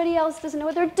right and everybody else doesn't know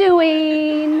what they're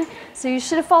doing, so you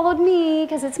should have followed me,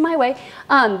 because it's my way.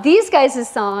 These guys'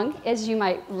 song, as you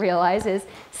might realize, is,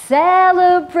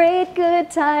 celebrate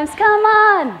good times, come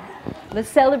on, let's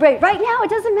celebrate. Right now, it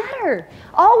doesn't matter.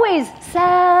 Always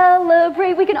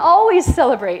celebrate. We can always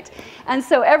celebrate. And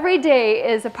so every day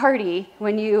is a party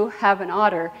when you have an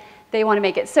otter. They want to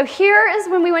make it. So here is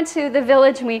when we went to the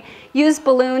village and we used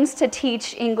balloons to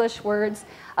teach English words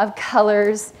of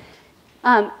colors.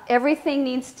 Everything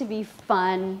needs to be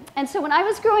fun. And so when I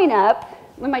was growing up,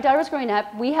 when my daughter was growing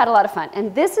up, we had a lot of fun.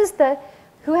 And this is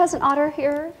who has an otter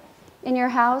here in your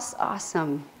house?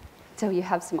 Awesome. So you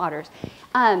have some otters.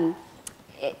 And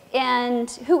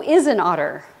who is an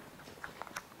otter?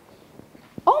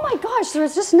 Oh my gosh,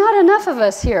 there's just not enough of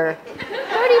us here.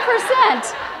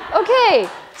 30%. Okay,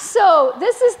 so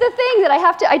this is the thing that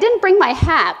I didn't bring my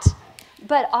hat,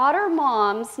 but otter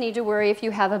moms need to worry if you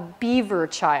have a beaver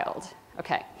child.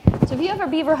 Okay, so if you have a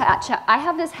beaver hat, I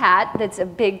have this hat that's a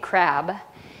big crab.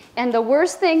 And the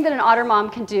worst thing that an otter mom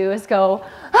can do is go,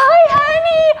 hi,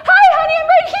 honey, I'm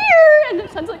right here. And the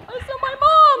son's like, oh, so my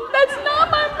mom. That's not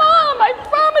my mom, I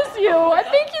promise you. I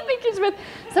think you think he's with.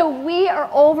 So we are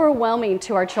overwhelming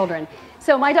to our children.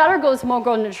 So my daughter goes more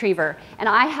golden retriever, and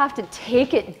I have to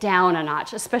take it down a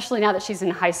notch, especially now that she's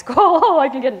in high school. I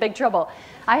can get in big trouble.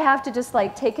 I have to just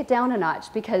like take it down a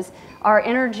notch because our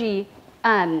energy,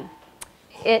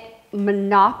 it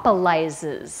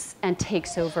monopolizes and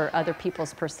takes over other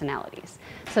people's personalities.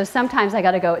 So sometimes I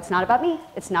got to go, it's not about me.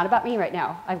 It's not about me right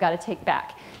now. I've got to take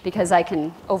back because I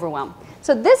can overwhelm.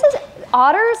 So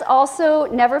otters also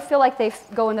never feel like they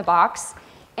go in the box,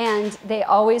 and they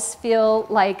always feel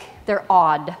like they're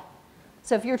odd.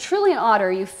 So if you're truly an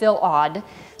otter, you feel odd.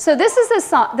 So this is the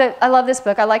song, I love this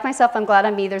book. I like myself, I'm glad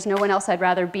I'm me. There's no one else I'd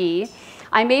rather be.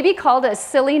 I may be called a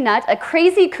silly nut, a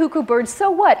crazy cuckoo bird, so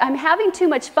what? I'm having too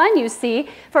much fun, you see,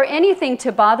 for anything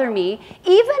to bother me.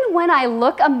 Even when I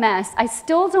look a mess, I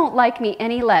still don't like me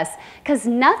any less, because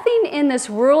nothing in this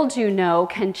world, you know,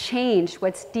 can change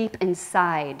what's deep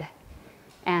inside.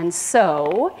 And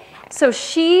so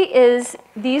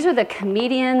these are the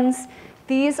comedians,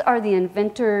 these are the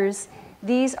inventors,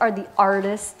 these are the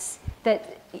artists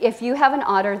that if you have an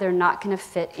otter, they're not going to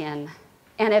fit in.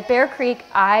 And at Bear Creek,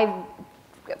 I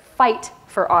fight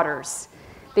for otters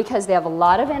because they have a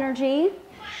lot of energy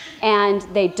and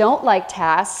they don't like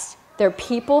tasks. They're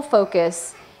people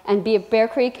focused, and Bear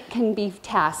Creek can be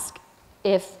tasked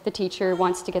if the teacher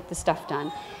wants to get the stuff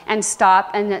done and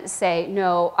stop and say,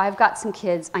 no, I've got some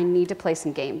kids, I need to play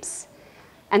some games.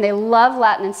 And they love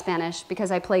Latin and Spanish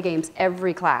because I play games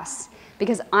every class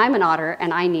because I'm an otter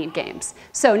and I need games.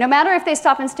 So no matter if they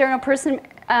stop and stare at a person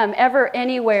ever,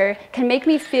 anywhere, can make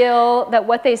me feel that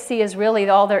what they see is really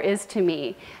all there is to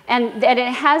me. And it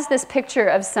has this picture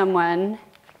of someone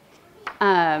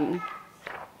that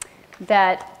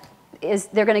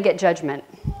they're going to get judgment.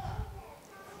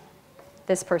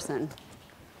 This person.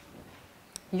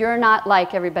 You're not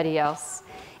like everybody else.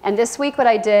 And this week what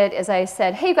I did is I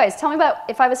said, hey guys, tell me about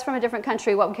if I was from a different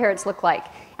country, what would carrots look like?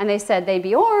 And they said they'd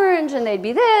be orange and they'd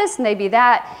be this and they'd be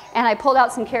that. And I pulled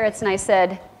out some carrots and I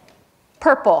said,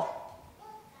 purple.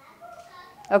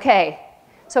 Okay,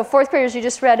 so fourth graders, you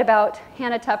just read about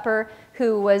Hannah Tupper,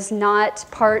 who was not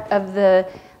part of the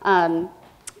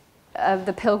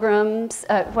pilgrims.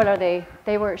 What are they?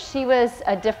 She was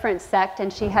a different sect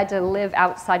and she had to live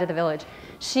outside of the village.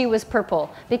 She was purple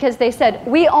because they said,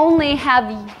 we only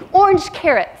have orange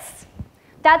carrots.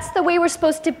 That's the way we're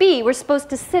supposed to be. We're supposed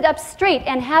to sit up straight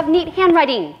and have neat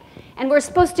handwriting. And we're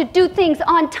supposed to do things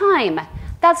on time.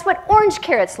 That's what orange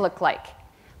carrots look like.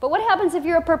 But what happens if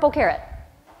you're a purple carrot?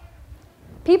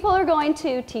 People are going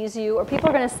to tease you, or people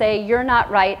are going to say, you're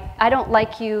not right. I don't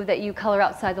like you that you color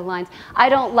outside the lines. I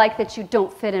don't like that you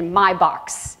don't fit in my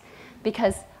box.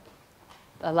 Because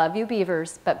I love you,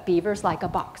 beavers, but beavers like a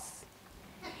box.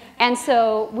 And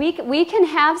so we can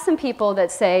have some people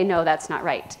that say, no, that's not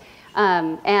right.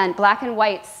 And black and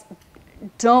whites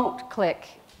don't click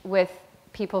with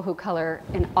people who color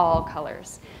in all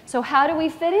colors. So how do we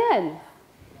fit in?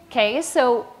 Okay,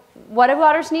 so what do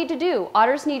otters need to do?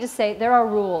 Otters need to say, there are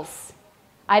rules.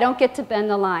 I don't get to bend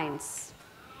the lines.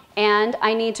 And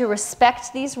I need to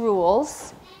respect these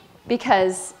rules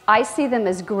because I see them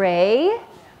as gray,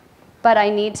 but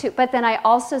then I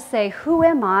also say, who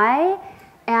am I?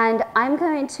 And I'm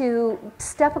going to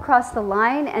step across the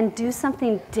line and do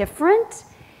something different.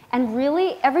 And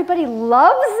really, everybody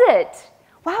loves it.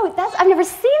 Wow, I've never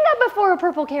seen that before, a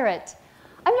purple carrot.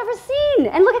 I've never seen.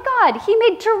 And look at God. He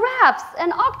made giraffes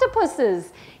and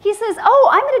octopuses. He says, oh,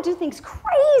 I'm going to do things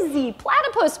crazy.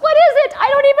 Platypus, what is it? I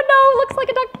don't even know. It looks like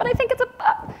a duck, but I think it's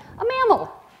a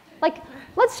mammal. I'm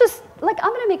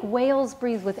going to make whales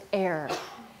breathe with air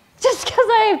just because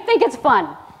I think it's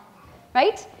fun,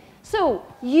 right? So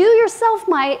you yourself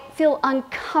might feel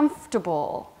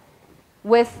uncomfortable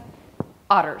with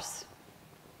otters.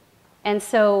 And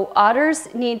so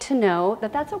otters need to know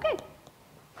that that's okay.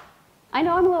 I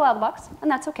know I'm a little out of the box,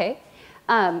 and that's okay.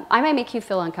 I might make you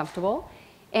feel uncomfortable.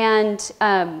 And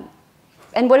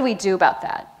what do we do about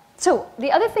that? So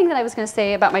the other thing that I was going to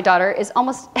say about my daughter is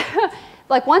almost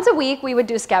like once a week we would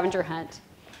do a scavenger hunt.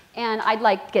 And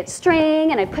I'd get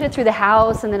string and I'd put it through the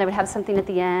house and then I would have something at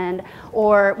the end.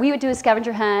 Or we would do a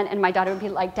scavenger hunt and my daughter would be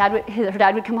like, her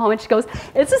dad would come home and she goes,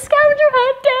 it's a scavenger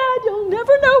hunt, Dad, you'll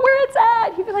never know where it's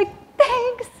at. He'd be like,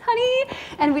 thanks, honey.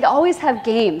 And we'd always have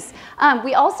games.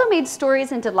 We also made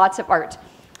stories and did lots of art.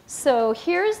 So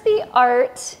here's the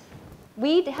art.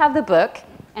 We have the book,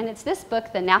 and it's this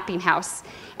book, The Napping House.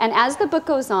 And as the book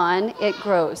goes on, it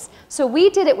grows. So we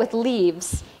did it with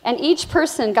leaves, and each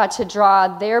person got to draw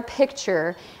their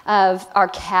picture of our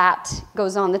cat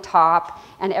goes on the top,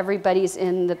 and everybody's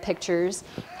in the pictures,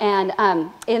 and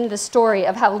in the story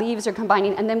of how leaves are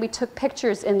combining. And then we took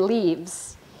pictures in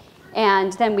leaves,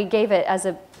 and then we gave it as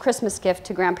a Christmas gift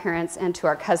to grandparents and to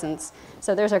our cousins.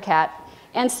 So there's our cat.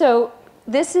 And so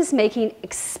this is making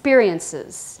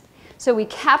experiences. So we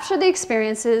capture the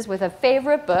experiences with a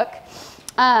favorite book.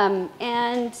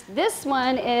 And this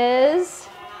one is,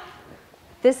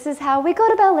 this is how we go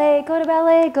to ballet, go to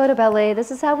ballet, go to ballet. This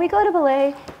is how we go to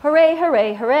ballet. Hooray,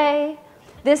 hooray, hooray.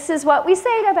 This is what we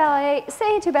say to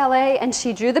ballet. And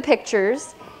she drew the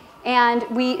pictures. And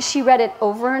she read it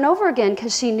over and over again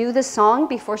because she knew the song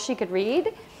before she could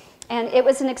read. And it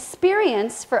was an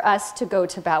experience for us to go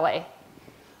to ballet.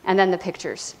 And then the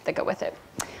pictures that go with it.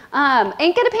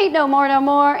 Ain't gonna paint no more, no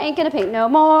more. Ain't gonna paint no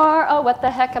more. Oh, what the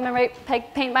heck, I'm gonna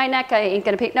paint my neck. I ain't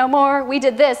gonna paint no more. We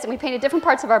did this, and we painted different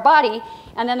parts of our body,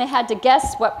 and then they had to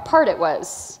guess what part it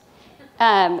was.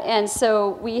 And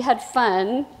so we had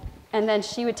fun, and then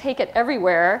she would take it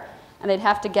everywhere, and they'd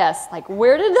have to guess, like,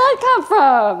 where did that come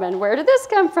from? And where did this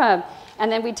come from?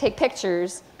 And then we'd take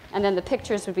pictures, and then the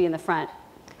pictures would be in the front.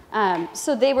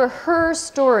 So they were her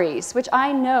stories, which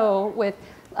I know with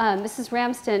Mrs.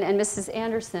 Ramsden and Mrs.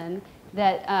 Anderson,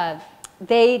 that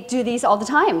they do these all the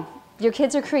time. Your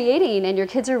kids are creating and your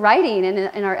kids are writing, and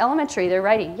in our elementary they're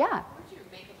writing. Yeah? Where did you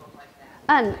make a book like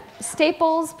that?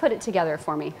 Staples put it together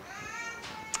for me.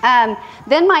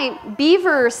 Then my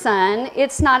beaver son,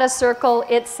 it's not a circle,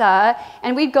 it's a,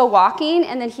 and we'd go walking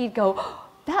and then he'd go, oh,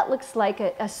 that looks like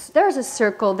there's a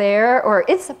circle there, or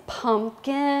it's a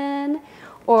pumpkin,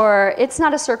 or it's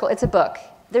not a circle, it's a book.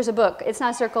 there's a book. It's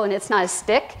not a circle and it's not a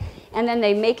stick. And then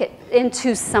they make it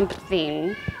into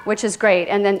something, which is great.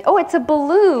 And then, oh, it's a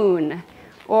balloon,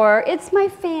 or it's my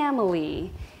family.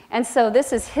 And so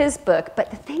this is his book. But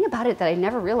the thing about it that I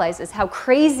never realized is how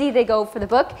crazy they go for the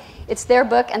book. It's their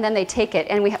book, and then they take it.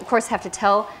 And we, of course, have to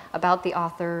tell about the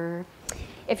author.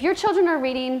 If your children are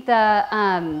reading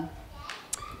the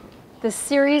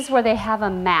series where they have a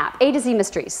map, A to Z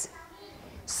Mysteries.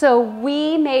 So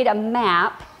we made a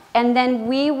map, and then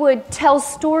we would tell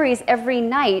stories every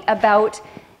night about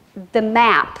the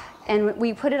map. And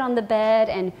we put it on the bed,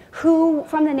 and who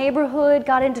from the neighborhood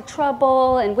got into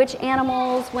trouble, and which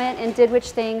animals went and did which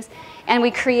things. And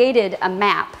we created a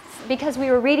map because we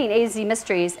were reading A to Z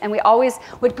Mysteries, and we always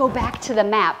would go back to the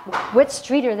map. Which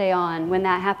street are they on when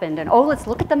that happened? And oh, let's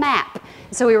look at the map.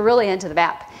 So we were really into the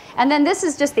map. And then this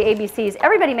is just the ABCs.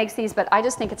 Everybody makes these, but I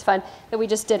just think it's fun that we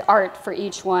just did art for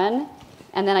each one.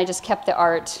 And then I just kept the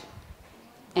art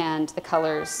and the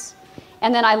colors.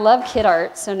 And then I love kid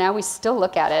art, so now we still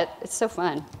look at it. It's so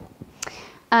fun.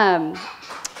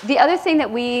 The other thing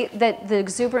that the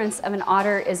exuberance of an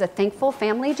otter is a thankful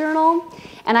family journal.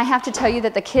 And I have to tell you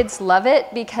that the kids love it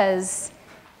because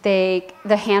the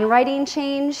handwriting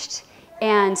changed.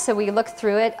 And so we looked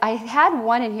through it. I had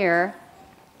one in here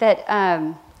that,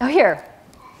 oh, here.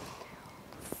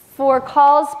 For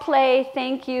calls, play,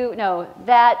 thank you. No,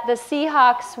 that the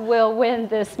Seahawks will win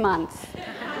this month.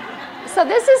 So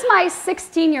this is my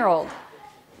 16-year-old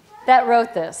that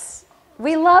wrote this.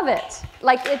 We love it.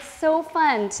 Like, it's so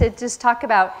fun to just talk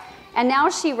about. And now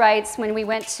she writes, when we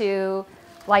went to,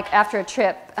 like, after a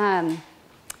trip,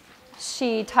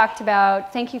 she talked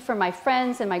about, thank you for my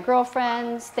friends and my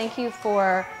girlfriends. Thank you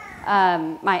for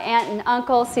my aunt and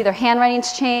uncle. See, their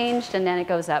handwriting's changed, and then it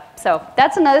goes up. So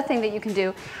that's another thing that you can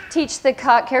do. Teach the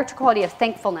character quality of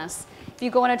thankfulness. If you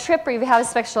go on a trip or you have a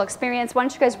special experience, why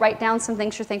don't you guys write down some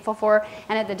things you're thankful for,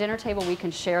 and at the dinner table we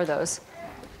can share those.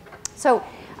 So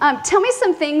tell me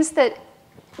some things that,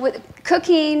 with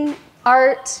cooking,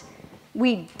 art,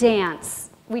 we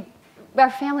dance. Our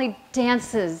family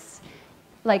dances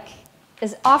like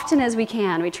as often as we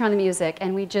can. We turn on the music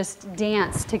and we just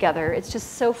dance together. It's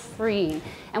just so freeing.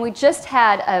 And we just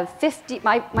had a 50,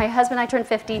 my husband and I turned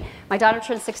 50, my daughter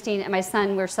turned 16, and my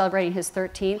son, we're celebrating his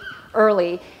 13th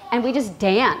early. And we just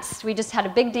danced. We just had a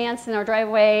big dance in our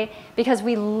driveway because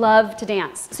we love to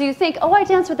dance. So you think, oh, I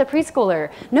dance with a preschooler.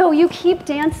 No, you keep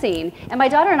dancing. And my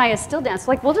daughter and I still dance.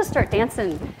 Like, we'll just start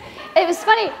dancing. It was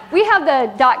funny. We have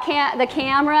the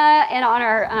camera on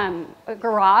our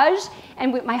garage,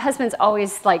 and my husband's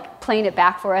always like playing it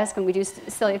back for us when we do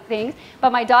silly things.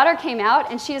 But my daughter came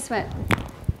out, and she just went,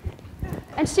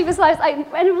 and she was like,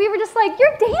 and we were just like,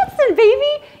 you're dancing,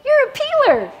 baby. You're a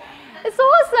peeler. It's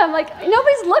awesome. Like,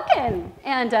 nobody's looking.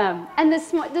 And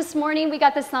this morning we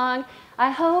got the song, I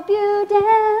hope you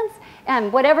dance.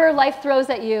 And whatever life throws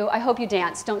at you, I hope you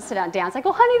dance. Don't sit down and dance. I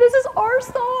go, honey, this is our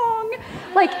song.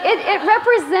 Like, it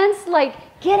represents, like,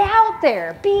 get out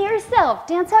there. Be yourself.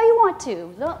 Dance how you want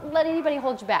to. Don't let anybody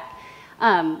hold you back.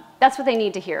 That's what they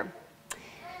need to hear.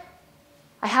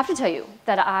 I have to tell you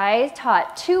that I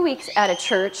taught 2 weeks at a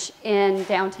church in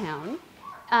downtown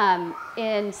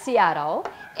in Seattle.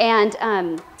 And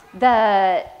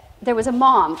there was a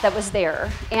mom that was there,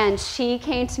 and she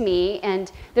came to me,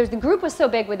 and the group was so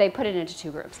big where they put it into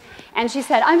 2 groups. And she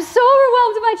said, I'm so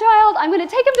overwhelmed with my child. I'm going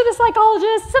to take him to the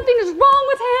psychologist. Something is wrong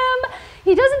with him.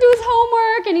 He doesn't do his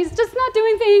homework, and he's just not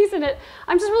doing things, and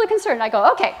I'm just really concerned. I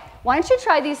go, okay, why don't you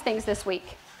try these things this week?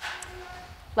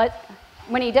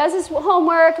 When he does his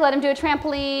homework, let him do a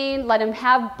trampoline, let him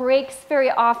have breaks very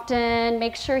often,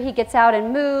 make sure he gets out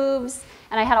and moves.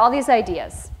 And I had all these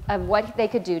ideas of what they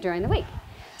could do during the week.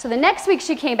 So the next week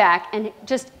she came back and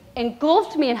just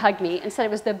engulfed me and hugged me and said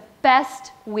it was the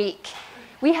best week.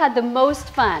 We had the most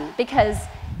fun because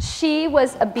she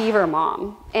was a beaver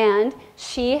mom, and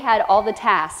she had all the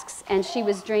tasks, and she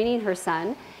was draining her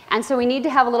son. And so we need to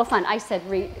have a little fun. I said,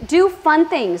 do fun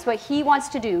things, what he wants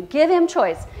to do. Give him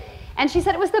choice. And she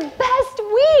said it was the best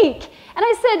week. And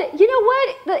I said, you know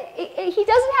what? He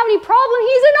doesn't have any problem.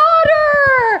 He's an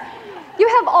otter. You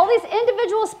have all these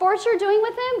individual sports you're doing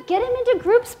with him. Get him into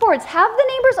group sports. Have the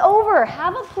neighbors over.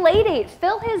 Have a play date.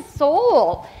 Fill his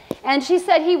soul. And she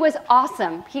said he was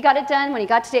awesome. He got it done when he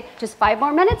got to just 5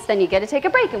 more minutes. Then you get to take a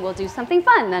break, and we'll do something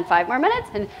fun. Then 5 more minutes,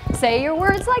 and say your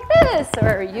words like this,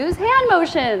 or use hand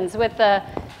motions with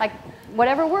like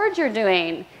whatever word you're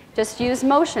doing. Just use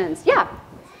motions. Yeah.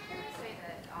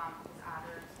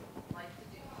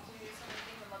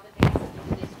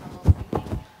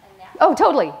 Oh,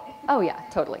 totally. Oh, yeah,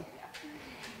 totally.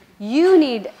 You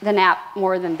need the nap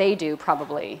more than they do,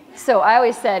 probably. So I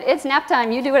always said, it's nap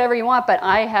time, you do whatever you want, but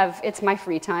it's my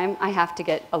free time. I have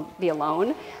to be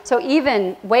alone. So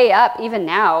even way up, even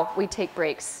now, we take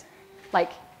breaks,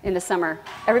 like in the summer.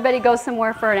 Everybody goes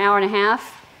somewhere for an hour and a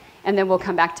half, and then we'll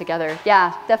come back together.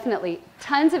 Yeah, definitely.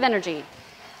 Tons of energy.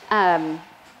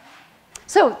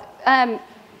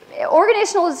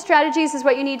 Organizational strategies is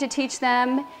what you need to teach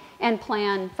them, and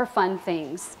plan for fun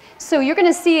things. So you're going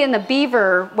to see in the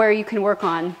beaver where you can work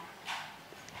on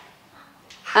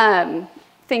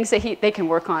things that they can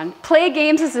work on. Play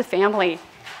games as a family.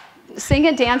 Sing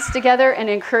and dance together and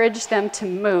encourage them to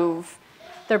move.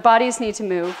 Their bodies need to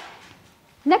move.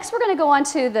 Next, we're going to go on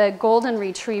to the golden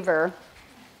retriever.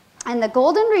 And the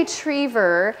golden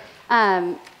retriever,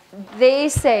 they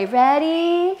say,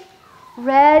 ready?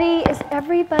 Ready? Is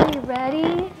everybody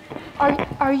ready?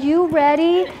 Are you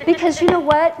ready? Because you know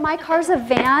what? My car's a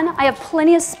van. I have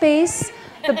plenty of space.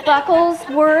 The buckles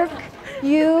work.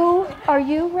 Are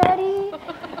you ready?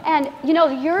 And you know,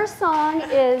 your song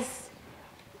is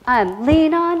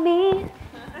lean on me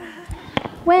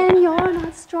when you're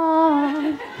not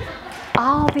strong.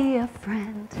 I'll be a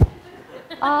friend.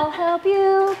 I'll help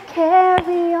you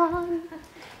carry on.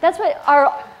 That's what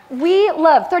we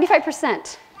love,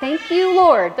 35%. Thank you,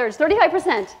 Lord. There's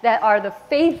 35% that are the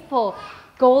faithful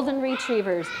golden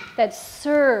retrievers that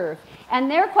serve.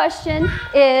 And their question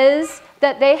is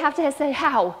that they have to say,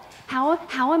 how?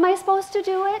 How am I supposed to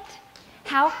do it?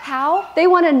 How? They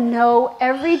want to know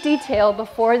every detail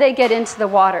before they get into the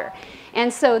water.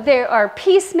 And so there are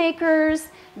peacemakers.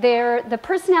 They're the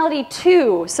personality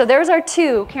 2. So there's our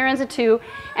 2. Karen's a 2,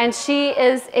 and she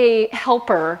is a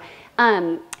helper.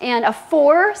 And a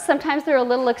 4, sometimes they're a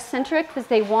little eccentric because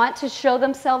they want to show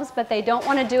themselves, but they don't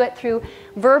want to do it through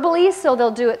verbally, so they'll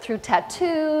do it through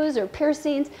tattoos or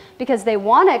piercings because they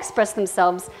want to express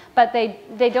themselves, but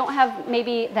they don't have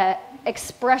maybe that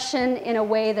expression in a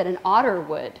way that an otter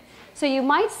would. So you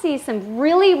might see some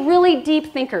really, really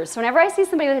deep thinkers. So whenever I see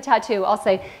somebody with a tattoo, I'll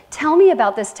say, tell me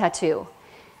about this tattoo.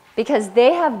 Because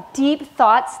they have deep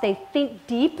thoughts, they think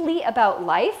deeply about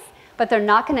life, but they're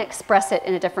not going to express it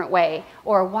in a different way.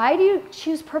 Or why do you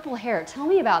choose purple hair? Tell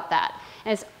me about that.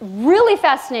 And it's really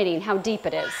fascinating how deep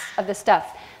it is of the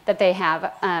stuff that they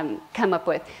have come up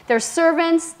with. They're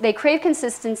servants, they crave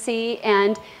consistency,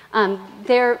 and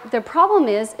their problem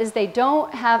is they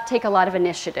don't take a lot of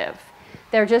initiative.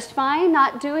 They're just fine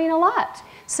not doing a lot.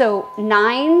 So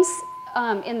 9s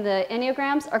in the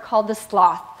Enneagrams are called the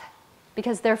sloth,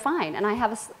 because they're fine, and I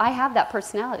have that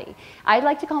personality. I'd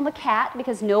like to call them a cat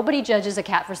because nobody judges a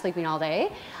cat for sleeping all day,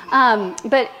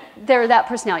 but they're that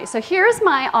personality. So here's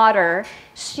my otter.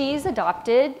 She's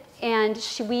adopted, and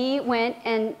we went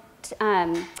and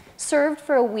served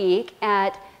for a week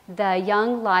at the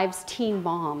Young Lives Teen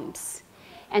Moms,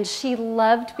 and she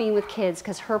loved being with kids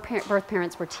because her birth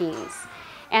parents were teens,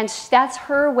 and that's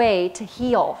her way to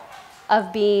heal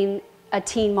of being a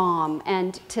teen mom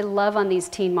and to love on these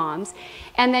teen moms.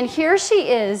 And then here she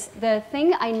is, the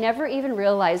thing I never even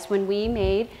realized when we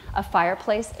made a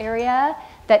fireplace area,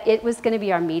 that it was going to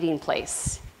be our meeting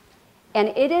place. And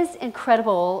it is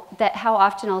incredible that how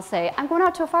often I'll say, I'm going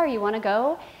out to a fire, you want to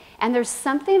go? And there's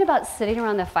something about sitting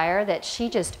around the fire that she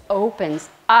just opens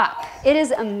up. It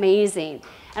is amazing.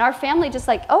 And our family just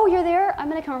like, oh, you're there? I'm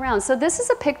going to come around. So this is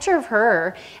a picture of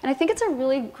her, and I think it's a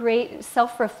really great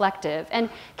self-reflective. And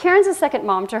Karen's a second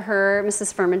mom to her,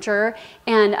 Mrs. Firminger,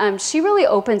 and she really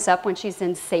opens up when she's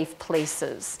in safe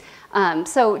places.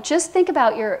 So just think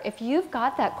about if you've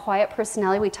got that quiet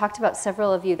personality, we talked about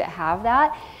several of you that have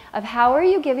that, of how are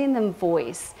you giving them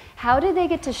voice? How do they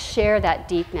get to share that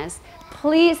deepness?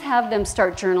 Please have them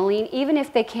start journaling, even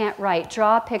if they can't write.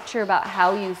 Draw a picture about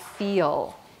how you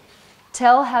feel.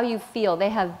 Tell how you feel. They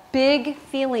have big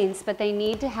feelings, but they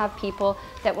need to have people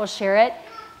that will share it.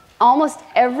 Almost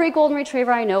every golden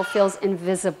retriever I know feels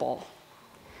invisible.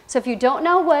 So if you don't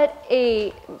know what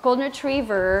a golden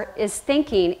retriever is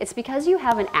thinking, it's because you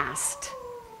haven't asked.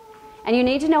 And you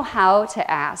need to know how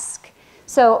to ask.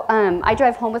 So I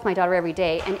drive home with my daughter every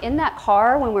day, and in that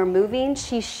car, when we're moving,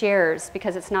 she shares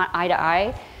because it's not eye to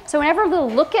eye. So whenever they'll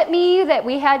look at me that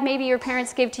we had, maybe your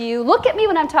parents gave to you, look at me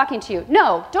when I'm talking to you.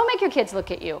 No, don't make your kids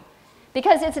look at you.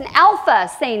 Because it's an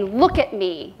alpha saying, look at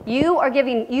me. You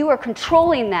are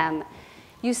controlling them.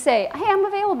 You say, hey, I'm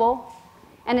available.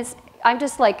 And I'm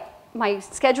just like, my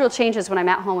schedule changes when I'm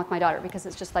at home with my daughter because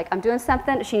it's just like, I'm doing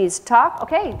something, she needs to talk.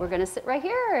 Okay, we're gonna sit right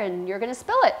here and you're gonna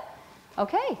spill it.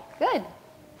 Okay, good.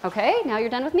 Okay, now you're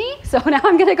done with me, so now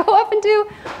I'm gonna go up and do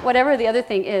whatever the other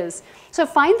thing is. So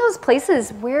find those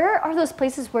places. Where are those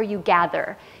places where you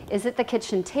gather? Is it the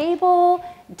kitchen table?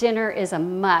 dinner is a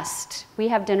must. We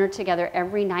have dinner together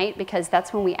every night because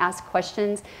that's when we ask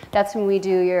questions. That's when we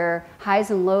do your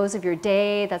highs and lows of your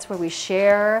day. That's where we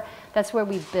share. That's where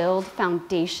we build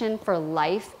foundation for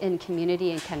life in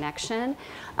community and connection.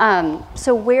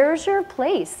 So where's your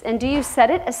place? And do you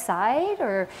set it aside,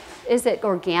 or is it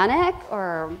organic,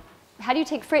 or how do you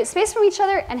take space from each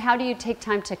other, and how do you take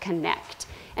time to connect?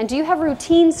 And do you have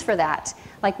routines for that?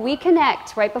 Like, we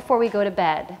connect right before we go to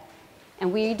bed.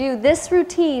 And we do this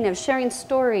routine of sharing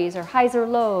stories or highs or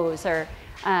lows or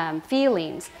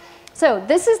feelings. So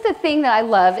this is the thing that I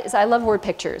love, is I love word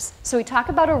pictures. So we talk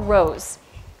about a rose.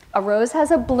 A rose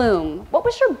has a bloom. What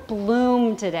was your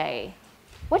bloom today?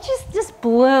 What just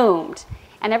bloomed?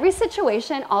 And every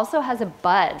situation also has a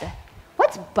bud.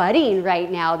 What's budding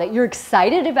right now that you're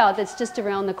excited about that's just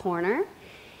around the corner?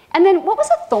 And then what was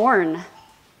a thorn?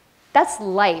 That's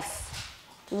life.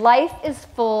 Life is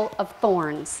full of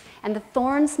thorns, and the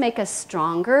thorns make us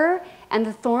stronger, and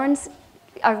the thorns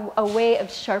are a way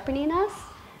of sharpening us.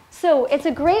 So it's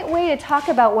a great way to talk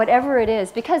about whatever it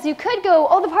is, because you could go,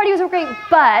 oh, the party was great,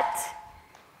 but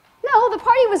no, the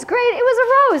party was great, it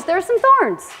was a rose, there are some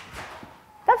thorns.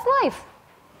 That's life.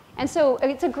 And so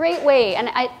it's a great way, and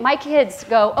my kids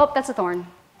go, oh, that's a thorn.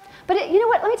 But you know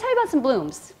what, let me tell you about some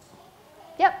blooms.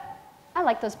 Yep, I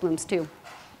like those blooms too.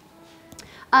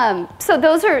 So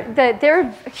those are, they're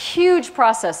huge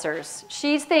processors.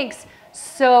 She thinks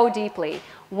so deeply.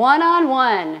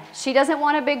 One-on-one. She doesn't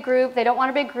want a big group. They don't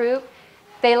want a big group.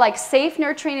 They like safe,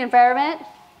 nurturing environment.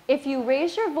 If you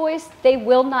raise your voice, they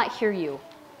will not hear you.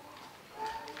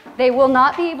 They will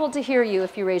not be able to hear you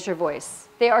if you raise your voice.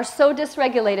 They are so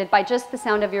dysregulated by just the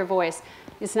sound of your voice.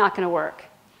 It's not going to work.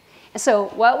 So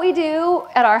what we do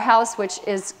at our house, which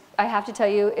is, I have to tell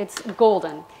you, it's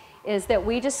golden, is that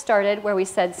we just started where we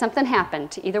said something happened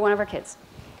to either one of our kids.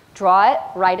 Draw it,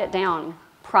 write it down,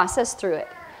 process through it.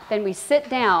 Then we sit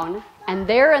down, and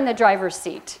they're in the driver's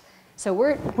seat. So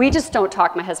we just don't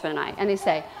talk, my husband and I. And they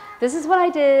say, this is what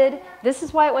I did, this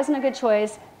is why it wasn't a good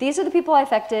choice, these are the people I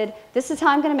affected, this is how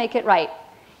I'm going to make it right.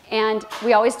 And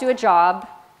we always do a job,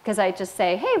 because I just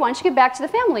say, hey, why don't you get back to the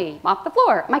family, mop the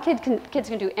floor. My kids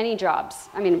can do any jobs.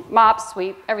 I mean, mop,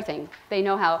 sweep, everything. They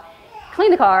know how. Clean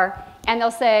the car. And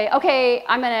they'll say, okay,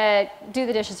 I'm going to do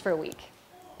the dishes for a week.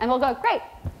 And we'll go, great.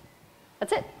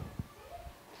 That's it.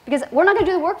 Because we're not going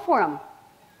to do the work for them.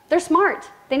 They're smart.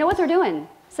 They know what they're doing.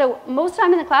 So most of the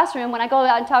time in the classroom, when I go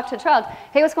out and talk to a child,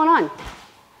 hey, what's going on?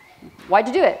 Why'd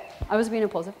you do it? I was being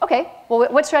impulsive. Okay,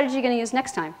 well, what strategy are you going to use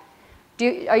next time? Do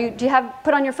you have,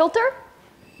 put on your filter?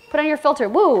 Put on your filter.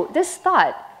 Whoa, this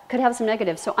thought could have some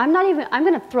negatives. So I'm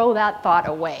going to throw that thought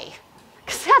away.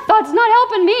 Because that thought's not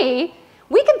helping me.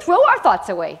 We can throw our thoughts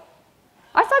away.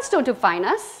 Our thoughts don't define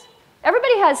us.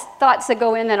 Everybody has thoughts that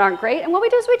go in that aren't great, and what we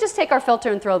do is we just take our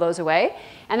filter and throw those away,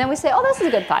 and then we say, oh, this is a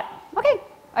good thought. Okay,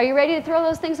 are you ready to throw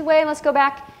those things away, and let's go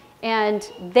back? And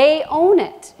they own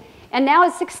it. And now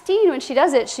at 16, when she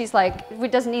does it, she's like, she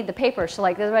doesn't need the paper. She's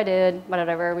like, this is what I did,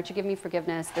 whatever, would you give me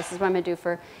forgiveness? This is what I'm going to do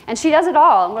for, and she does it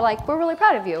all, and we're like, we're really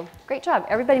proud of you. Great job.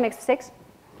 Everybody makes mistakes.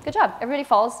 Good job. Everybody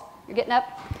falls. You're getting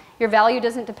up. Your value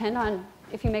doesn't depend on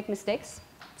if you make mistakes.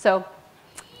 So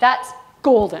that's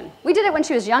golden. We did it when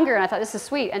she was younger, and I thought, this is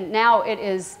sweet. And now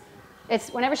it's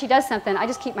whenever she does something, I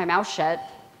just keep my mouth shut,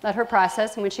 let her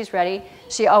process, and when she's ready,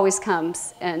 she always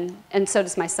comes, and so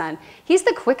does my son. He's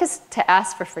the quickest to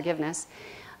ask for forgiveness.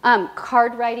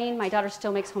 Card writing, my daughter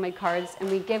still makes homemade cards, and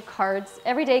we give cards,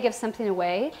 every day give something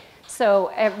away.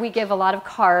 So we give a lot of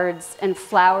cards and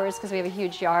flowers, because we have a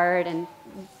huge yard, and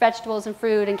vegetables and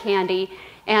fruit and candy.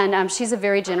 And she's a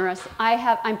very generous.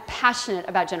 I'm passionate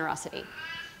about generosity.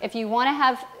 If you want to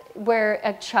have where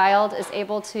a child is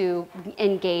able to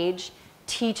engage,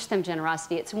 teach them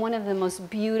generosity. It's one of the most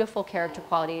beautiful character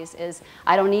qualities is,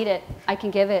 I don't need it, I can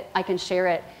give it, I can share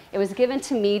it. It was given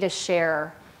to me to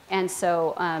share. And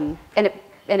so, and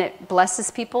it blesses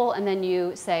people, and then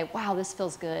you say, wow, this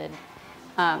feels good.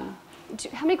 How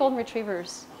many golden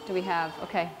retrievers do we have?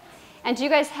 Okay. And do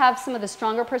you guys have some of the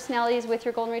stronger personalities with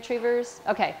your golden retrievers?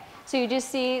 Okay, so you just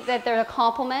see that they're a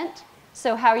complement.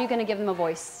 So how are you going to give them a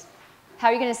voice? How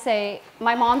are you going to say,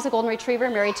 my mom's a golden retriever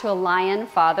married to a lion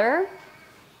father,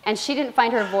 and she didn't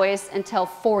find her voice until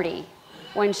 40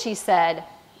 when she said,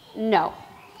 no,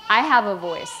 I have a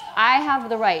voice. I have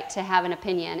the right to have an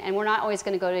opinion, and we're not always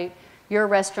going to go to your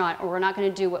restaurant, or we're not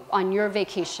going to do it on your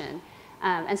vacation.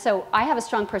 And so I have a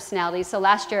strong personality. So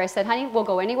last year I said, honey, we'll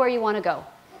go anywhere you want to go.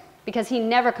 Because he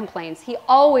never complains. He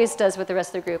always does with the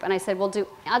rest of the group. And I said, well,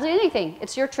 I'll do anything.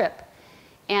 It's your trip.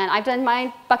 And I've done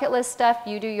my bucket list stuff.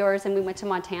 You do yours. And we went to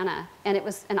Montana. And it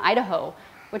was in Idaho,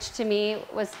 which to me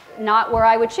was not where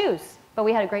I would choose. But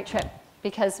we had a great trip.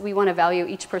 because we want to value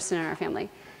each person in our family.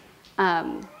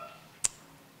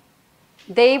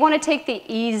 They want to take the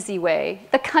easy way.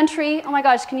 The country, oh my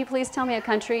gosh, can you please tell me a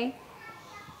country?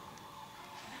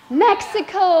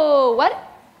 Mexico. What?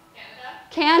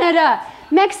 Canada.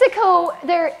 Mexico,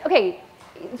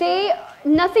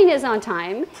 nothing is on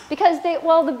time because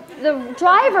the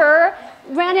driver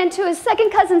ran into his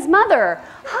second cousin's mother.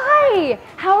 Hi,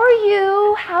 how are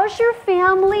you? How's your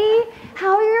family?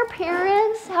 How are your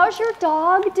parents? How's your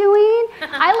dog doing?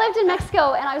 I lived in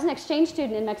Mexico and I was an exchange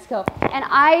student in Mexico and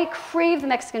I crave the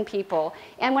Mexican people.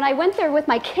 And when I went there with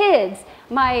my kids,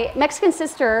 my Mexican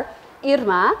sister,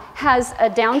 Irma, has a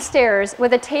downstairs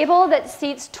with a table that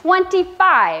seats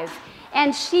 25.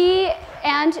 And she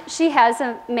has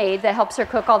a maid that helps her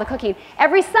cook all the cooking.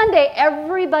 Every Sunday,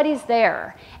 everybody's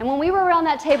there. And when we were around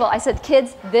that table, I said,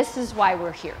 kids, this is why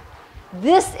we're here.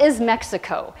 This is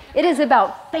Mexico. It is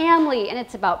about family, and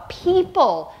it's about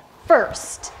people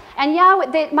first. And yeah,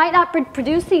 they might not be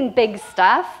producing big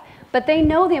stuff, but they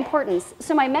know the importance.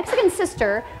 So my Mexican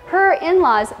sister, her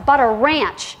in-laws bought a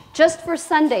ranch just for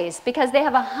Sundays because they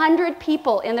have 100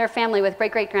 people in their family with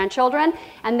great-great-grandchildren,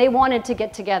 and they wanted to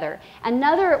get together.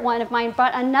 Another one of mine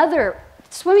bought another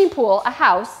swimming pool, a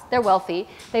house. They're wealthy.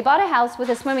 They bought a house with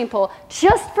a swimming pool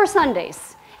just for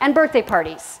Sundays and birthday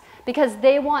parties because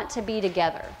they want to be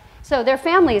together. So their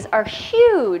families are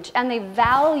huge, and they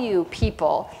value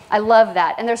people. I love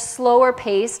that. And they're slower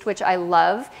paced, which I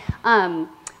love.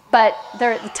 But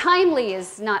timely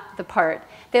is not the part.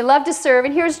 They love to serve,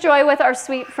 and here's Joy with our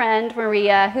sweet friend,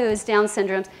 Maria, who's Down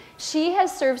syndrome. She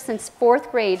has served since 4th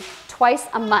grade twice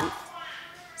a month.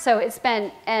 So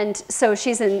so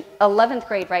she's in 11th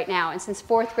grade right now, and since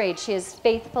 4th grade, she has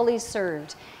faithfully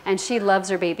served, and she loves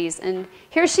her babies. And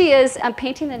here she is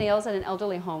painting the nails at an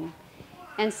elderly home.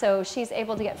 And so she's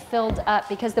able to get filled up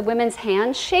because the women's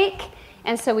hands shake,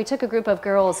 and so we took a group of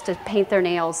girls to paint their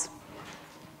nails.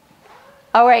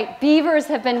 All right, beavers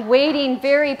have been waiting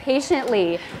very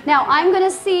patiently. Now I'm going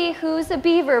to see who's a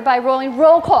beaver by rolling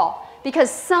roll call because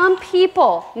some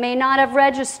people may not have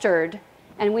registered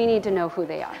and we need to know who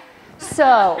they are.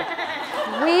 So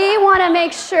we want to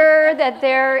make sure that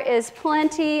there is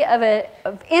plenty of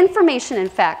information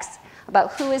and facts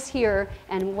about who is here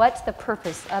and what the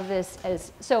purpose of this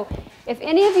is. So if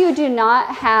any of you do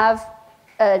not have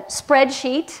a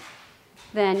spreadsheet,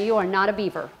 then you are not a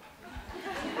beaver.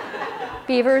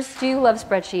 Beavers, do you love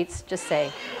spreadsheets? Just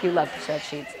say you love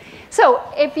spreadsheets. So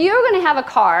if you're going to have a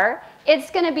car, it's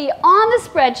going to be on the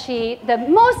spreadsheet, the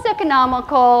most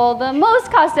economical, the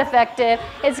most cost-effective.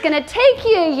 It's going to take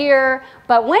you a year,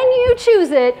 but when you choose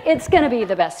it, it's going to be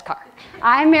the best car.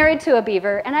 I'm married to a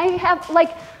beaver, and I have,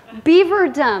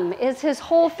 beaverdom is his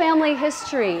whole family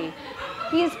history.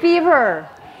 He's beaver.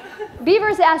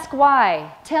 Beavers ask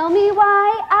why. Tell me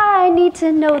why I need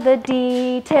to know the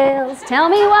details. Tell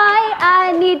me why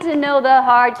I need to know the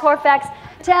hardcore facts.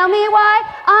 Tell me why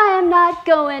I am not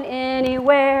going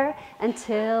anywhere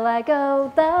until I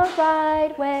go the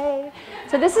right way.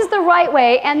 So this is the right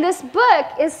way, and this book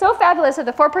is so fabulous of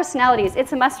the 4 personalities.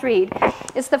 It's a must-read.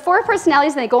 It's the 4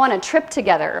 personalities, and they go on a trip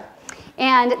together.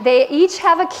 And they each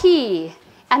have a key,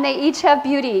 and they each have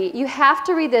beauty. You have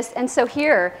to read this, and so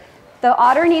here, the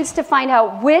otter needs to find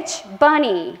out which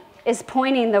bunny is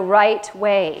pointing the right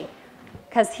way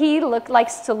because he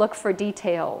likes to look for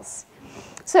details.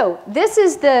 So this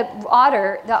is the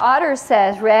otter. The otter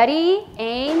says, ready,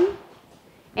 aim,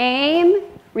 aim,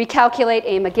 recalculate,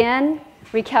 aim again,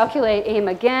 recalculate, aim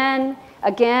again,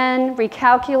 again,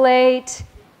 recalculate,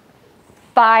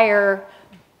 fire,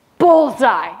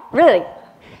 bullseye. Really,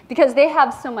 because they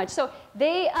have so much. So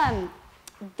they are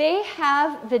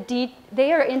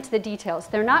into the details.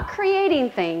 They're not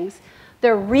creating things,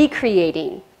 they're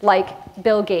recreating, like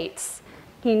Bill Gates.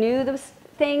 He knew those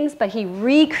things, but he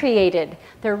recreated.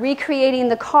 They're recreating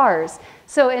the cars.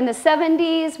 So in the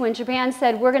 70s, when Japan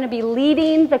said, we're going to be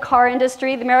leading the car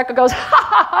industry, America goes, ha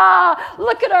ha ha,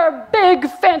 look at our big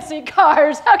fancy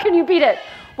cars, how can you beat it?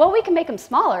 Well, we can make them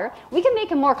smaller, we can make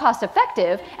them more cost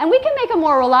effective, and we can make them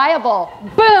more reliable.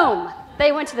 Boom!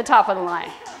 They went to the top of the line.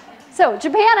 So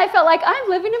Japan, I felt like I'm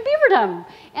living in beaverdom.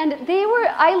 And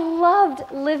I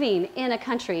loved living in a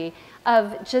country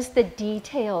of just the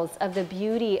details of the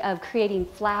beauty of creating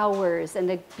flowers and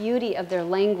the beauty of their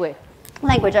language.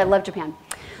 I love Japan.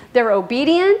 They're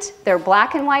obedient, they're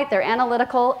black and white, they're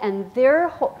analytical, and their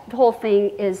whole thing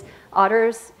is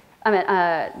otters,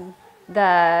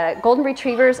 the golden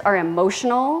retrievers are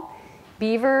emotional,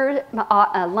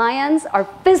 lions are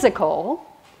physical,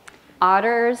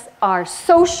 otters are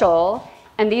social,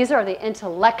 and these are the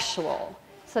intellectual.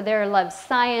 So they love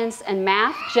science and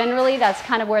math. Generally, that's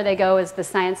kind of where they go, is the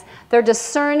science. They're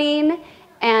discerning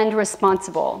and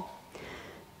responsible.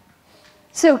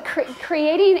 So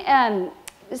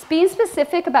being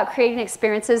specific about creating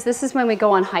experiences, this is when we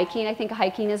go on hiking. I think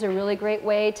hiking is a really great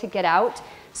way to get out.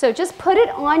 So just put it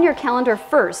on your calendar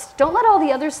first. Don't let all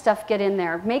the other stuff get in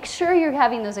there. Make sure you're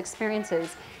having those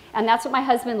experiences. And that's what my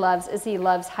husband loves, is he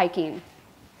loves hiking.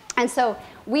 And so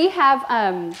we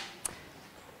have,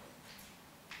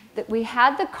 we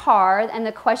had the car, and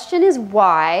the question is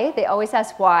why. They always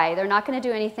ask why. They're not going to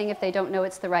do anything if they don't know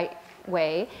it's the right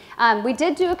way. We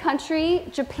did do a country,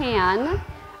 Japan.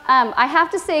 I have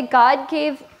to say, God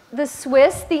gave the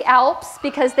Swiss the Alps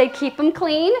because they keep them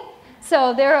clean.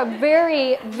 So they're a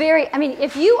very, very, I mean,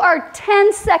 if you are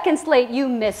 10 seconds late, you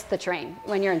missed the train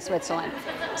when you're in Switzerland.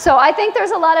 So I think there's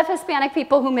a lot of Hispanic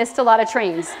people who missed a lot of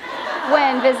trains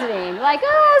when visiting. Like,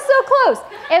 oh, so close.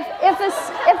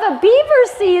 If a beaver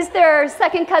sees their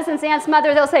second cousin's aunt's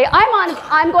mother, they'll say,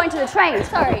 I'm going to the train.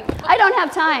 Sorry, I don't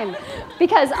have time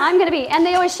because I'm going to be. And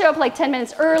they always show up like 10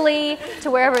 minutes early to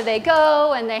wherever they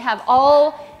go, and they have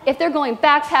if they're going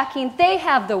backpacking, they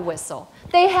have the whistle.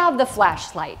 They have the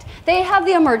flashlight. They have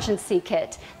the emergency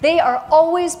kit. They are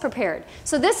always prepared.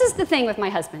 So this is the thing with my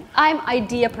husband. I'm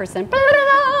idea person. Blah, blah,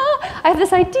 blah. I have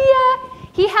this idea.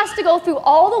 He has to go through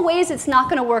all the ways it's not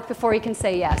going to work before he can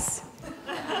say yes.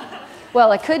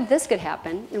 Well, this could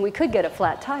happen, and we could get a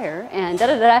flat tire, and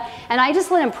da-da-da. And I just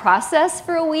let him process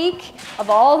for a week of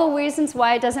all the reasons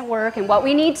why it doesn't work and what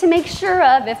we need to make sure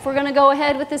of if we're going to go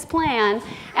ahead with this plan.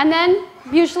 And then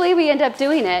usually we end up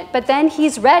doing it, but then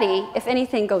he's ready if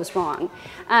anything goes wrong,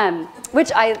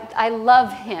 which I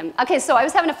love him. Okay, so I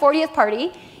was having a 40th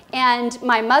party, and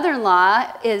my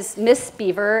mother-in-law is Miss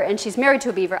Beaver, and she's married to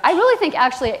a beaver. I really think,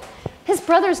 actually, his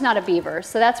brother's not a beaver,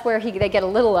 so that's where they get a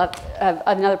little of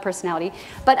another personality.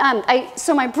 But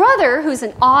so my brother, who's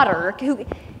an otter,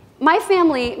 my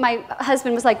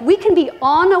husband was like, we can be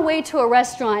on our way to a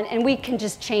restaurant, and we can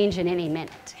just change in any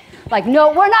minute. Like,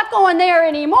 no, we're not going there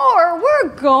anymore. We're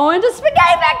going to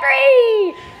Spaghetti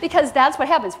Factory. Because that's what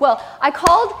happens. Well, I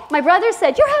called, my brother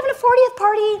said, you're having a 40th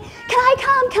party. Can I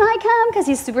come? Can I come? Because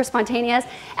he's super spontaneous.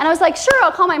 And I was like, sure,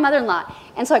 I'll call my mother-in-law.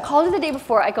 And so I called her the day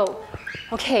before. I go,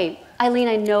 okay, Eileen,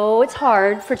 I know it's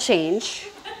hard for change.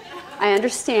 I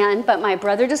understand, but my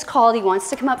brother just called. He wants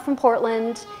to come up from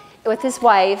Portland with his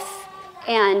wife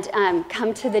and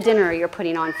come to the dinner you're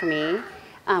putting on for me.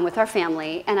 With our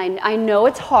family, and I know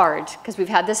it's hard because we've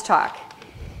had this talk.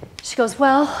 She goes,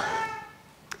 well,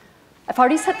 I've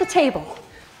already set the table,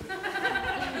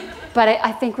 but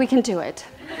I think we can do it.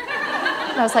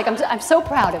 And I was like, I'm so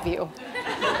proud of you.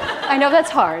 I know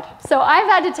that's hard. So I've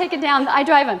had to take it down. I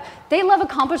drive them. They love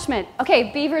accomplishment.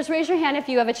 Okay, beavers, raise your hand if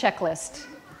you have a checklist.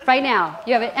 Right now,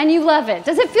 you have it, and you love it.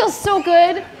 Does it feel so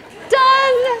good?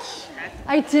 Done!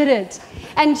 I did it.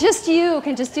 And just you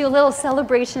can just do a little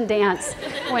celebration dance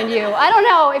when I don't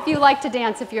know if you like to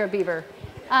dance if you're a beaver.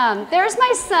 There's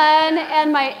my son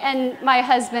and my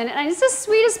husband, and it's the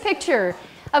sweetest picture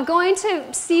of going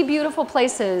to see beautiful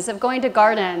places, of going to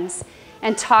gardens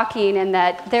and talking, and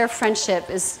that their friendship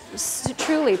is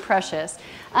truly precious.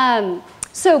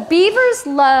 So beavers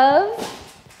love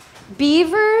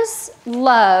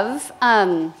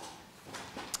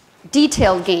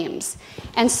detailed games.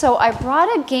 And so I brought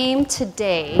a game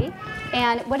today,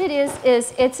 and what it is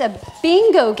it's a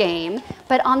bingo game,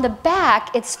 but on the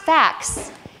back it's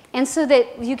facts, and so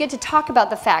that you get to talk about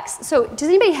the facts. So does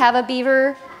anybody have a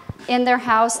beaver in their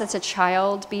house that's a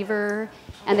child beaver?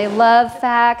 And they love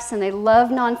facts, and they love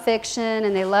nonfiction,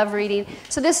 and they love reading.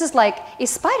 So this is like, a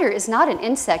spider is not an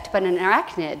insect, but an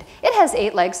arachnid. It has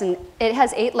 8 legs,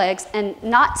 and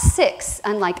not 6,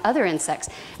 unlike other insects.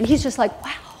 And he's just like,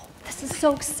 wow. This is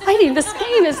so exciting. This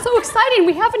game is so exciting.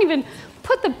 We haven't even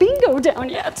put the bingo down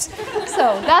yet.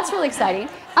 So that's really exciting.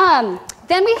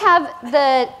 Then we have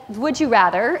the Would You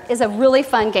Rather is a really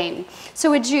fun game. So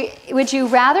would you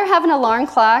rather have an alarm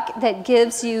clock that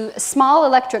gives you a small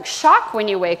electric shock when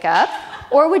you wake up,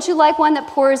 or would you like one that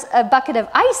pours a bucket of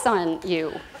ice on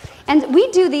you? And we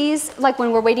do these like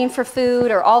when we're waiting for food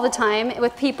or all the time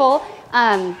with people.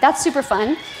 That's super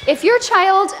fun. If your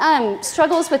child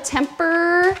struggles with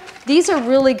temper, these are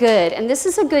really good. And this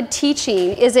is a good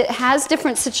teaching, is it has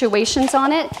different situations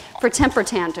on it for temper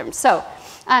tantrums. So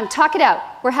talk it out.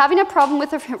 We're having a problem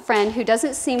with a friend who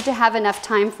doesn't seem to have enough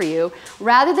time for you.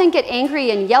 Rather than get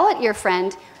angry and yell at your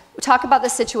friend, talk about the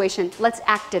situation. Let's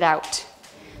act it out.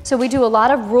 So we do a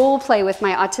lot of role play with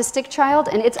my autistic child,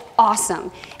 and it's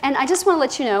awesome. And I just want to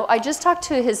let you know, I just talked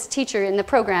to his teacher in the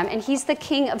program, and he's the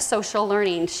king of social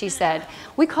learning, she said.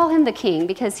 We call him the king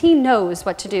because he knows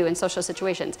what to do in social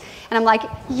situations. And I'm like,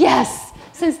 yes,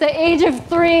 since the age of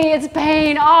 3, it's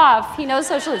paying off. He knows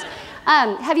social is.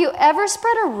 Have you ever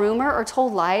spread a rumor or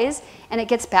told lies, and it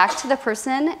gets back to the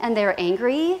person, and they're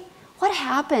angry? What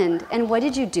happened, and what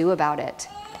did you do about it?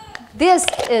 This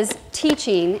is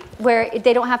teaching where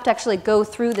they don't have to actually go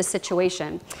through the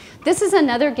situation. This is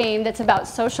another game that's about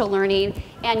social learning,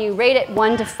 and you rate it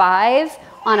 1 to 5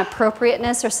 on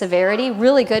appropriateness or severity,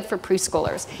 really good for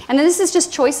preschoolers. And then this is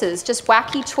just choices, just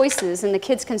wacky choices, and the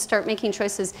kids can start making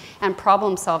choices and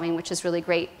problem solving, which is really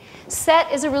great. Set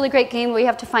is a really great game where you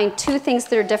have to find 2 things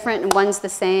that are different and one's the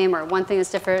same, or 1 thing is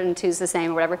different and 2's the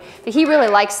same, or whatever. But he really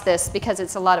likes this because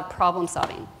it's a lot of problem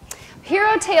solving.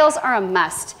 Hero tales are a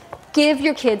must. Give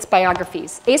your kids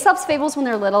biographies. Aesop's fables when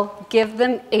they're little, give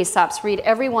them Aesop's. Read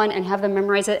every one and have them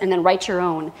memorize it and then write your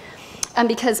own.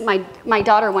 Because my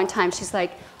daughter one time, she's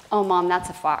like, oh, Mom, that's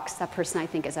a fox. That person I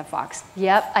think is a fox.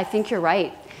 Yep, I think you're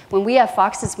right. When we have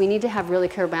foxes, we need to have really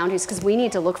clear boundaries because we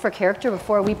need to look for character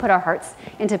before we put our hearts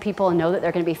into people and know that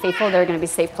they're going to be faithful, they're going to be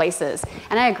safe places.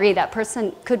 And I agree, that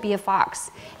person could be a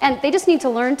fox. And they just need to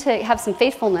learn to have some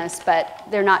faithfulness, but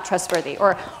they're not trustworthy.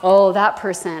 Or, oh, that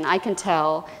person, I can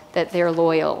tell that they're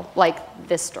loyal, like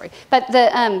this story. But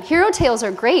the hero tales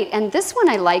are great, and this one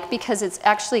I like because it's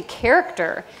actually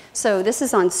character. So this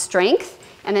is on strength,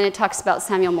 and then it talks about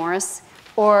Samuel Morse.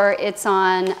 Or it's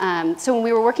on, so when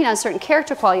we were working on a certain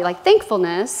character quality, like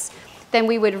thankfulness, then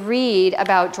we would read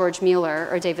about George Mueller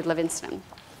or David Livingstone.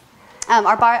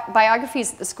 Our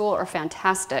biographies at the school are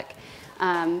fantastic.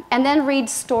 And then read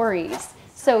stories.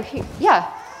 So,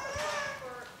 yeah.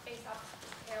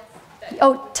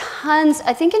 Oh, tons.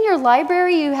 I think in your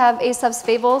library you have Aesop's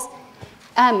Fables.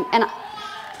 And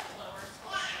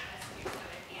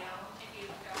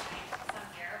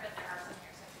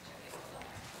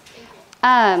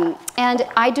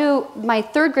I do, my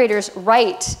 3rd graders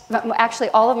write, actually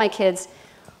all of my kids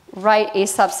write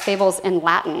Aesop's Fables in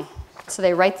Latin. So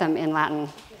they write them in Latin.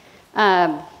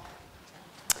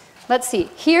 Let's see,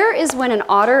 here is when an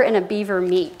otter and a beaver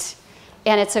meet.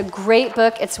 And it's a great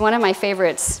book, it's one of my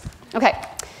favorites. Okay,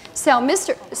 so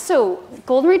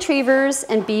golden retrievers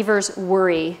and beavers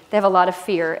worry. They have a lot of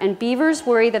fear. And beavers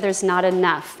worry that there's not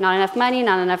enough money,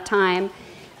 not enough time.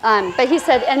 But he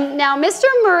said, and now Mr.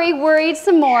 Murray worried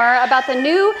some more about the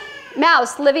new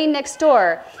mouse living next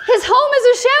door. His home is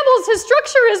a shambles, his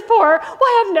structure is poor.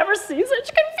 Why, I've never seen such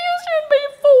confusion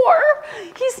before.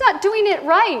 He's not doing it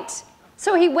right.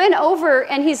 So he went over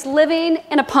and he's living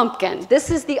in a pumpkin.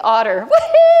 This is the otter. Woohoo,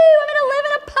 I'm gonna live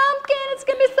in a pumpkin. It's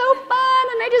gonna be so fun,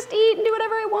 and I just eat and do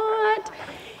whatever I want.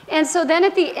 And so then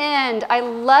at the end, I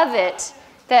love it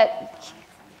that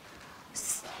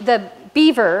the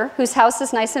beaver, whose house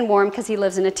is nice and warm because he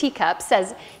lives in a teacup,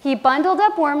 says, he bundled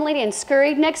up warmly and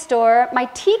scurried next door. My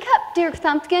teacup, dear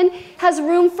Thumpkin, has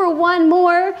room for 1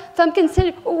 more. Thumpkin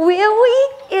said, Willie,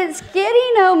 it's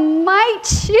getting a mite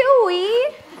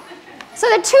chewy. So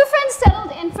the 2 friends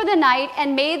settled in for the night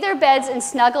and made their beds and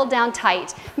snuggled down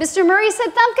tight. Mr. Murray said,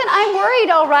 Thumpkin, I'm worried,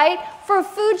 all right. For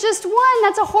food just 1,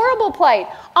 that's a horrible plight.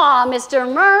 Aw, Mr.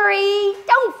 Murray,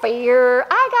 don't fear.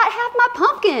 I got half my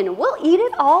pumpkin. We'll eat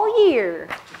it all year.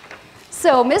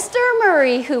 So Mr.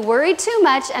 Murray, who worried too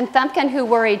much, and Thumpkin, who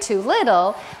worried too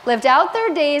little, lived out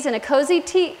their days in a cozy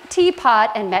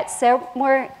teapot and met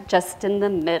somewhere just in the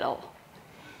middle.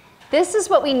 This is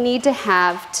what we need to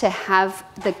have to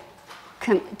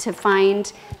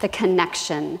find the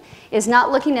connection, is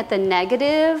not looking at the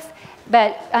negative,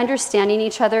 but understanding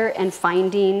each other and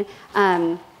finding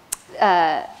the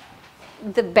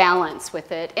balance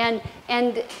with it. And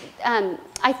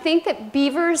I think that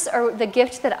beavers are, the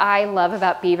gift that I love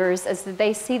about beavers is that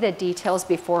they see the details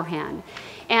beforehand.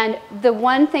 And the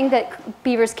one thing that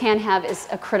beavers can have is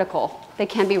a critical. They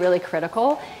can be really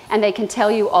critical, and they can tell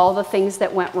you all the things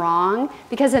that went wrong,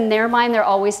 because in their mind, they're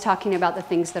always talking about the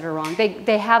things that are wrong.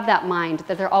 They have that mind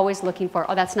that they're always looking for,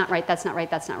 oh, that's not right, that's not right,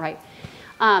 that's not right.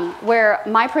 Where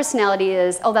my personality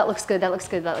is, oh, that looks good, that looks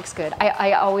good, that looks good.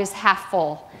 I always half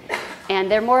full,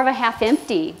 and they're more of a half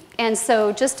empty. And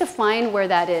so just to find where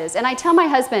that is. And I tell my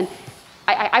husband,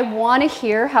 I want to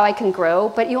hear how I can grow,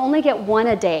 but you only get 1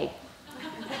 a day.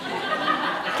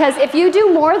 Because if you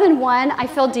do more than 1, I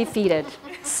feel defeated.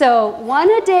 So 1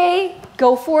 a day,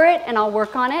 go for it, and I'll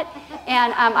work on it.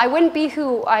 And I wouldn't be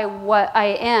who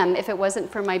I am if it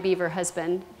wasn't for my beaver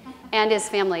husband and his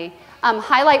family.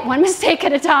 Highlight 1 mistake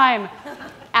at a time.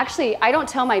 Actually, I don't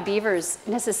tell my beavers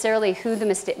necessarily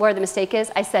where the mistake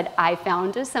is. I said, I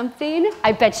found something.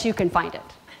 I bet you can find it.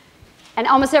 And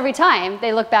almost every time,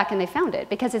 they look back and they found it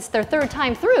because it's their third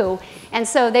time through. And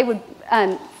so they would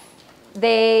find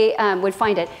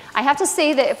it. I have to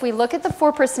say that if we look at the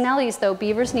 4 personalities, though,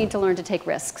 beavers need to learn to take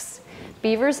risks.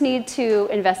 Beavers need to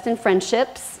invest in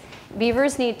friendships.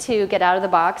 Beavers need to get out of the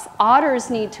box. Otters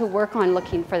need to work on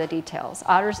looking for the details.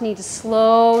 Otters need to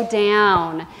slow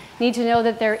down, need to know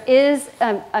that there is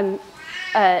an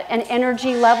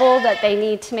energy level that they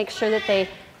need to make sure that they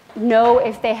know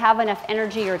if they have enough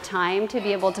energy or time to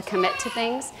be able to commit to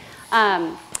things.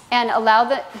 And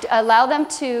allow them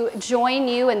to join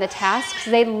you in the tasks.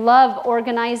 They love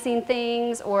organizing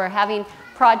things or having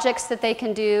projects that they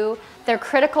can do. They're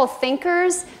critical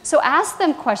thinkers, so ask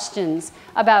them questions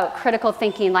about critical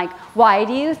thinking, like, why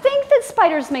do you think that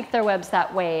spiders make their webs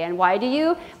that way? And why do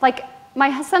you, like,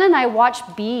 my son and I watch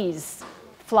bees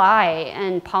fly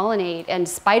and pollinate, and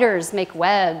spiders make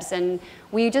webs, and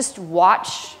we just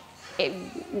watch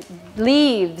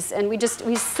leaves, and we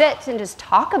sit and just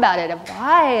talk about it, of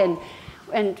why,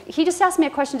 and he just asked me a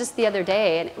question just the other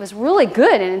day, and it was really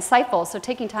good and insightful, so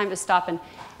taking time to stop and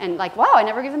like, wow, I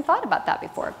never even thought about that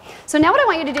before. So now what I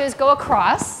want you to do is go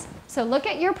across. So look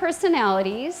at your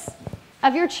personalities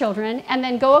of your children, and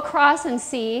then go across and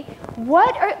see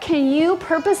can you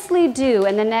purposely do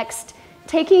in the next,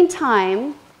 taking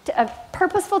time, a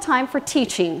purposeful time for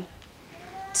teaching,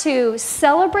 to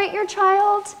celebrate your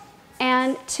child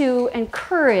and to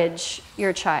encourage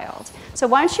your child. So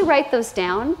why don't you write those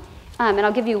down, and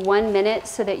I'll give you 1 minute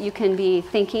so that you can be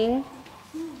thinking.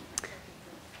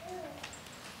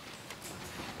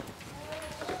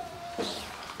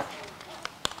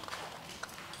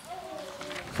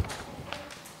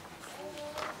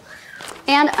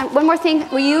 And one more thing,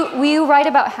 will you write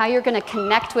about how you're going to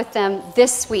connect with them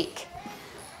this week?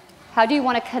 How do you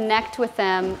want to connect with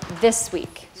them this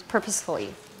week,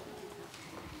 purposefully?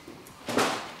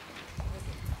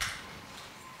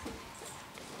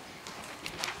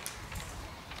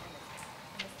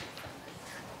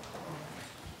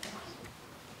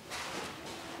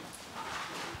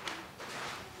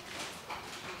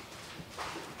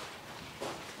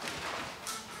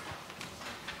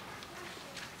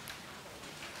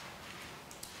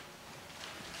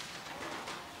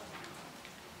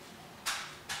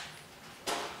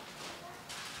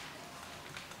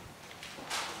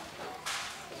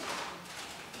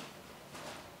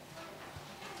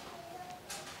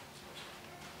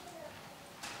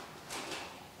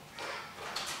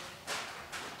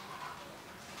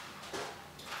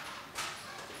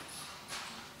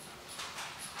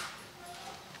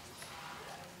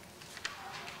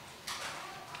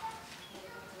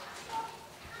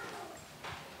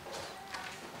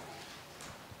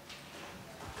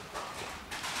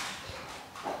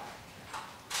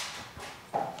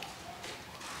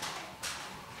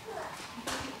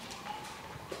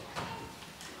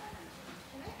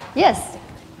 Yes.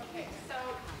 Okay, so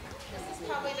this is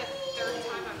probably the 3rd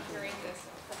time I'm hearing this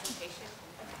presentation,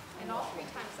 and all 3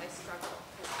 times I struggle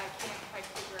because I can't quite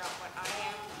figure out what I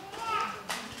am.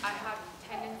 I have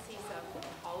tendencies of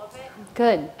all of it.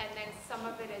 Good. And then some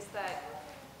of it is that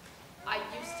I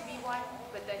used to be one,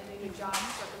 but then due to job,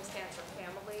 circumstance, or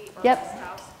family, or Yep. my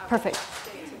spouse, I Perfect.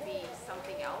 was destined to be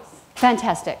something else.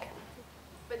 Fantastic.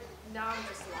 But now I'm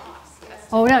just lost. as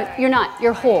to Oh, no, what you're not.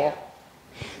 You're whole.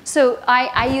 So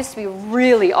I used to be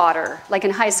really otter. Like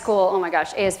in high school, oh my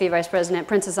gosh, ASV vice president,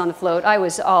 princess on the float. I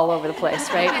was all over the place,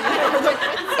 right?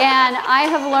 And I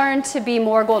have learned to be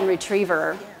more golden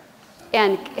retriever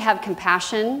and have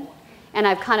compassion. And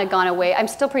I've kind of gone away. I'm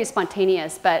still pretty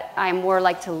spontaneous, but I more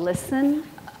like to listen.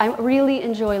 I really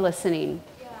enjoy listening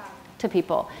to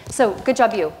people. So good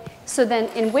job, you. So then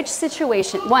in which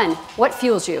situation, 1, what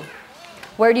fuels you?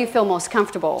 Where do you feel most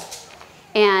comfortable?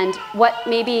 And what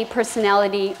maybe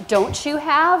personality don't you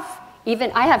have?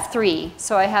 Even I have 3.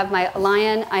 So I have my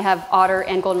lion, I have otter,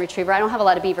 and golden retriever. I don't have a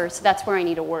lot of beavers, so that's where I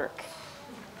need to work.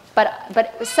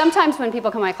 But sometimes when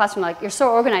people come to my classroom, like, you're so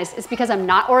organized, it's because I'm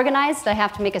not organized. I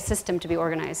have to make a system to be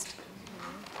organized.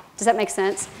 Does that make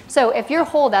sense? So if you're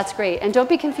whole, that's great. And don't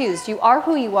be confused. You are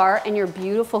who you are, and you're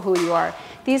beautiful who you are.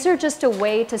 These are just a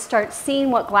way to start seeing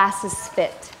what glasses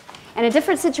fit. And in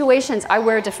different situations, I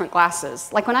wear different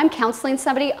glasses. Like when I'm counseling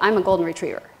somebody, I'm a golden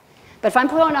retriever. But if I'm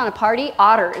putting on a party,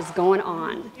 otter is going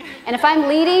on. And if I'm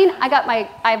leading,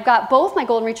 I've got both my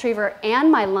golden retriever and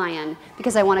my lion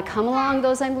because I want to come along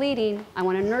those I'm leading. I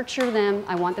want to nurture them.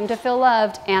 I want them to feel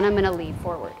loved, and I'm going to lead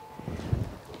forward.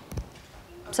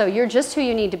 So you're just who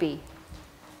you need to be.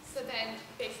 So then,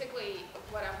 basically,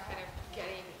 what I'm kind of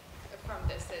getting from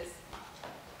this is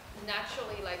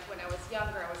naturally, like when I was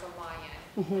younger, I was a lion.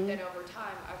 But then over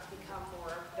time, I've become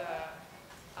more of the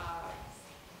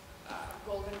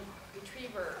golden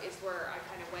retriever is where I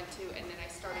kind of went to, and then I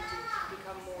started to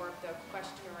become more of the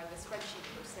questioner and the spreadsheet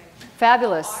person.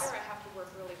 Fabulous. Otter, I have to work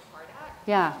really hard at.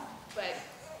 Yeah. But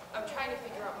I'm trying to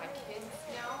figure out my kids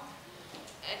now,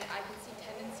 and I can see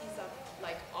tendencies of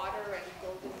like otter and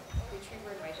golden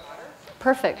retriever in my daughter.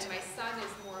 Perfect. And my son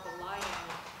is more of a lion.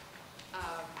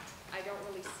 I don't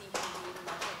really see him being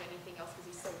much of anything else because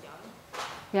he's so young.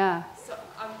 Yeah. So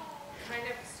I'm kind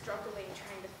of struggling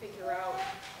trying to figure out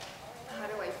how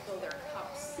do I fill their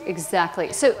cups.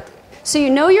 Exactly. So you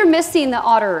know you're missing the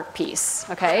otter piece,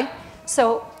 okay?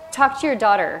 So talk to your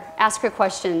daughter. Ask her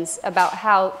questions about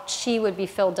how she would be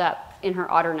filled up in her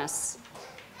otterness.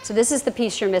 So this is the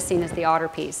piece you're missing, is the otter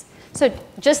piece. So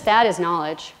just that is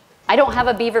knowledge. I don't have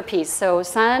a beaver piece, so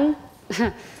son,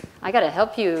 I got to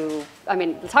help you. I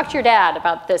mean, talk to your dad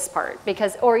about this part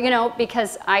because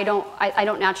I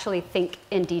don't naturally think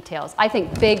in details. I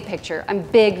think big picture. I'm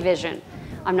big vision.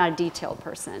 I'm not a detailed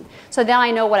person. So then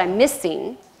I know what I'm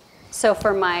missing. So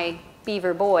for my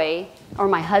beaver boy or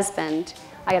my husband,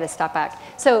 I got to stop back.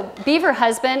 So beaver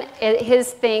husband,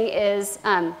 his thing is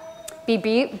be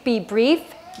brief,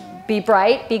 be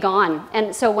bright, be gone.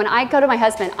 And so when I go to my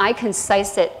husband, I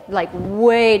concise it like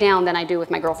way down than I do with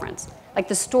my girlfriends. Like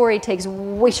the story takes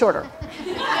way shorter.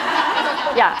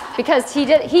 Yeah, because he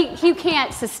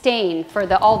can't sustain for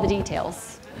all the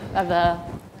details of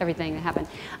everything that happened.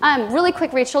 Really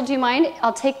quick, Rachel, do you mind?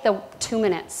 I'll take the 2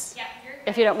 minutes,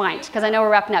 if you don't mind, because I know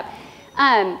we're wrapping up.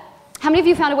 How many of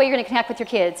you found a way you're going to connect with your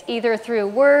kids, either through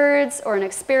words or an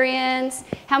experience?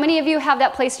 How many of you have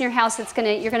that place in your house that's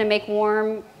you're going to make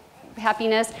warm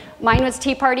happiness? Mine was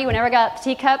tea party. Whenever I got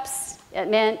teacups, it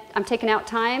meant I'm taking out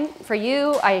time. For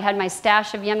you, I had my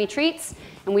stash of yummy treats,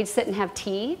 and we'd sit and have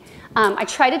tea. I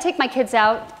try to take my kids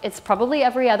out. It's probably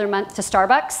every other month to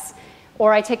Starbucks,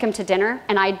 or I take them to dinner,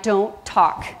 and I don't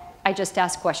talk. I just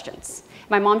ask questions.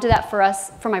 My mom did that for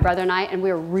us, for my brother and I, and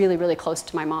we were really, really close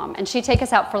to my mom. And she'd take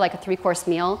us out for like a 3-course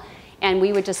meal, and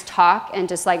we would just talk and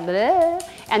just like, bleh,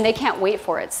 and they can't wait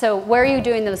for it. So where are you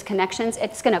doing those connections?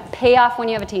 It's going to pay off when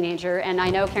you have a teenager, and I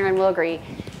know Karen will agree.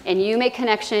 And you make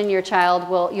connection, your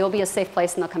child you'll be a safe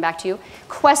place, and they'll come back to you.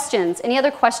 Questions, any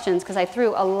other questions? Because I threw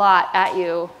a lot at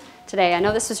you today. I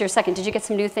know this was your second. Did you get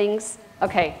some new things?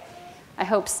 Okay, I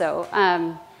hope so.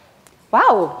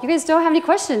 Wow, you guys don't have any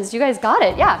questions. You guys got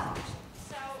it, yeah.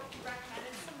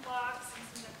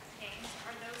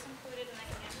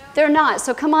 They're not,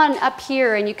 so come on up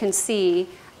here and you can see.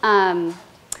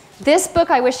 This book,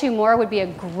 I Wish You More, would be a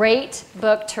great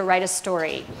book to write a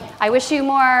story. I wish you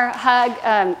more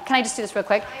can I just do this real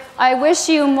quick? I wish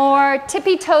you more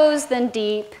tippy toes than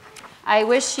deep. I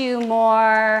wish you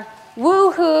more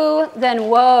woo-hoo than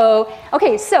whoa.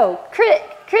 Okay, so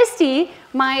Christy,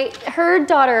 her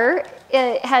daughter,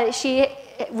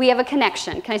 we have a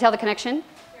connection. Can I tell the connection?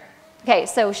 Okay,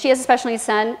 so she has a special needs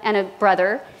son and a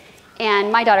brother.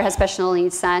 And my daughter has special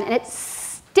needs son, and it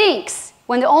stinks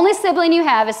when the only sibling you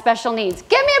have is special needs.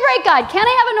 Give me a break, God. Can't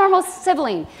I have a normal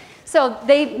sibling? So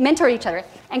they mentor each other.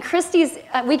 And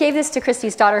we gave this to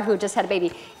Christy's daughter who just had a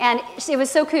baby. And it was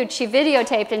so cute. She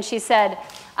videotaped and she said,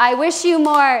 I wish you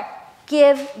more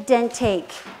give than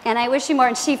take. And I wish you more,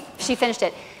 and she finished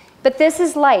it. But this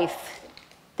is life.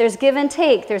 There's give and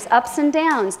take. There's ups and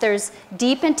downs. There's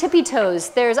deep and tippy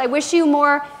toes. There's I wish you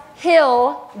more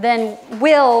hill than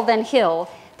will than hill.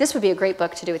 This would be a great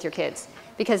book to do with your kids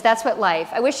because that's what life.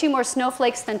 I wish you more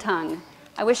snowflakes than tongue.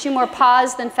 I wish you more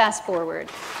pause than fast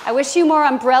forward. I wish you more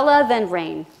umbrella than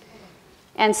rain.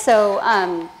 And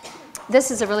so this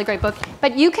is a really great book.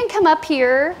 But you can come up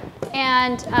here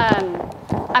and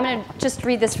I'm going to just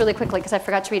read this really quickly because I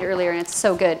forgot to read it earlier and it's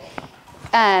so good.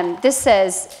 This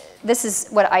says, this is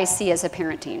what I see as a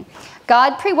parenting.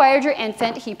 God pre-wired your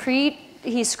infant. He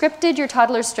scripted your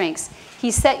toddler's strengths. He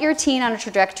set your teen on a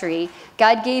trajectory.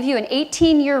 God gave you an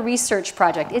 18-year research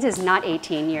project. It is not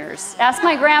 18 years. Ask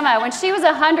my grandma. When she was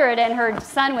 100 and her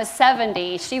son was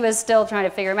 70, she was still trying to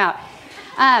figure him out.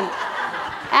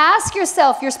 Ask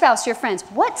yourself, your spouse, your friends,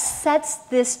 what sets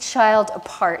this child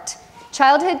apart?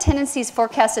 Childhood tendencies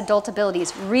forecast adult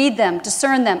abilities. Read them,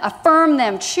 discern them, affirm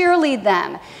them, cheerlead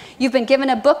them. You've been given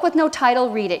a book with no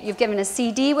title, read it. You've given a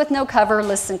CD with no cover,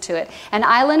 listen to it. An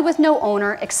island with no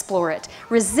owner, explore it.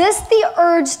 Resist the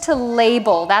urge to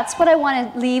label. That's what I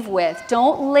want to leave with.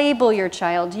 Don't label your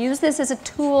child. Use this as a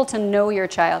tool to know your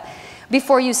child.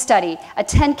 Before you study,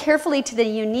 attend carefully to the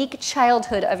unique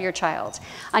childhood of your child.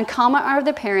 Uncommon are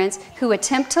the parents who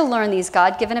attempt to learn these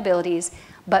God-given abilities,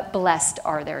 but blessed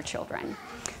are their children.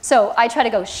 So I try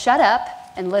to go, shut up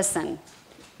and listen.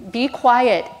 be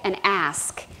quiet and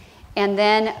ask. And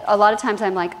then a lot of times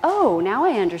I'm like, oh, now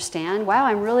I understand. Wow,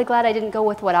 I'm really glad I didn't go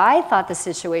with what I thought the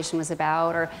situation was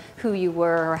about or who you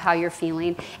were or how you're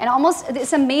feeling. And almost,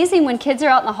 it's amazing when kids are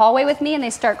out in the hallway with me and they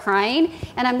start crying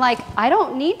and I'm like, I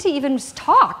don't need to even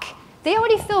talk. They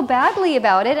already feel badly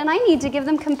about it and I need to give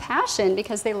them compassion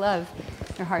because they love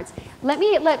their hearts.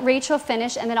 Let Rachel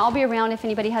finish and then I'll be around if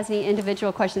anybody has any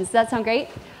individual questions. Does that sound great?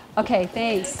 Okay,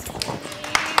 thanks.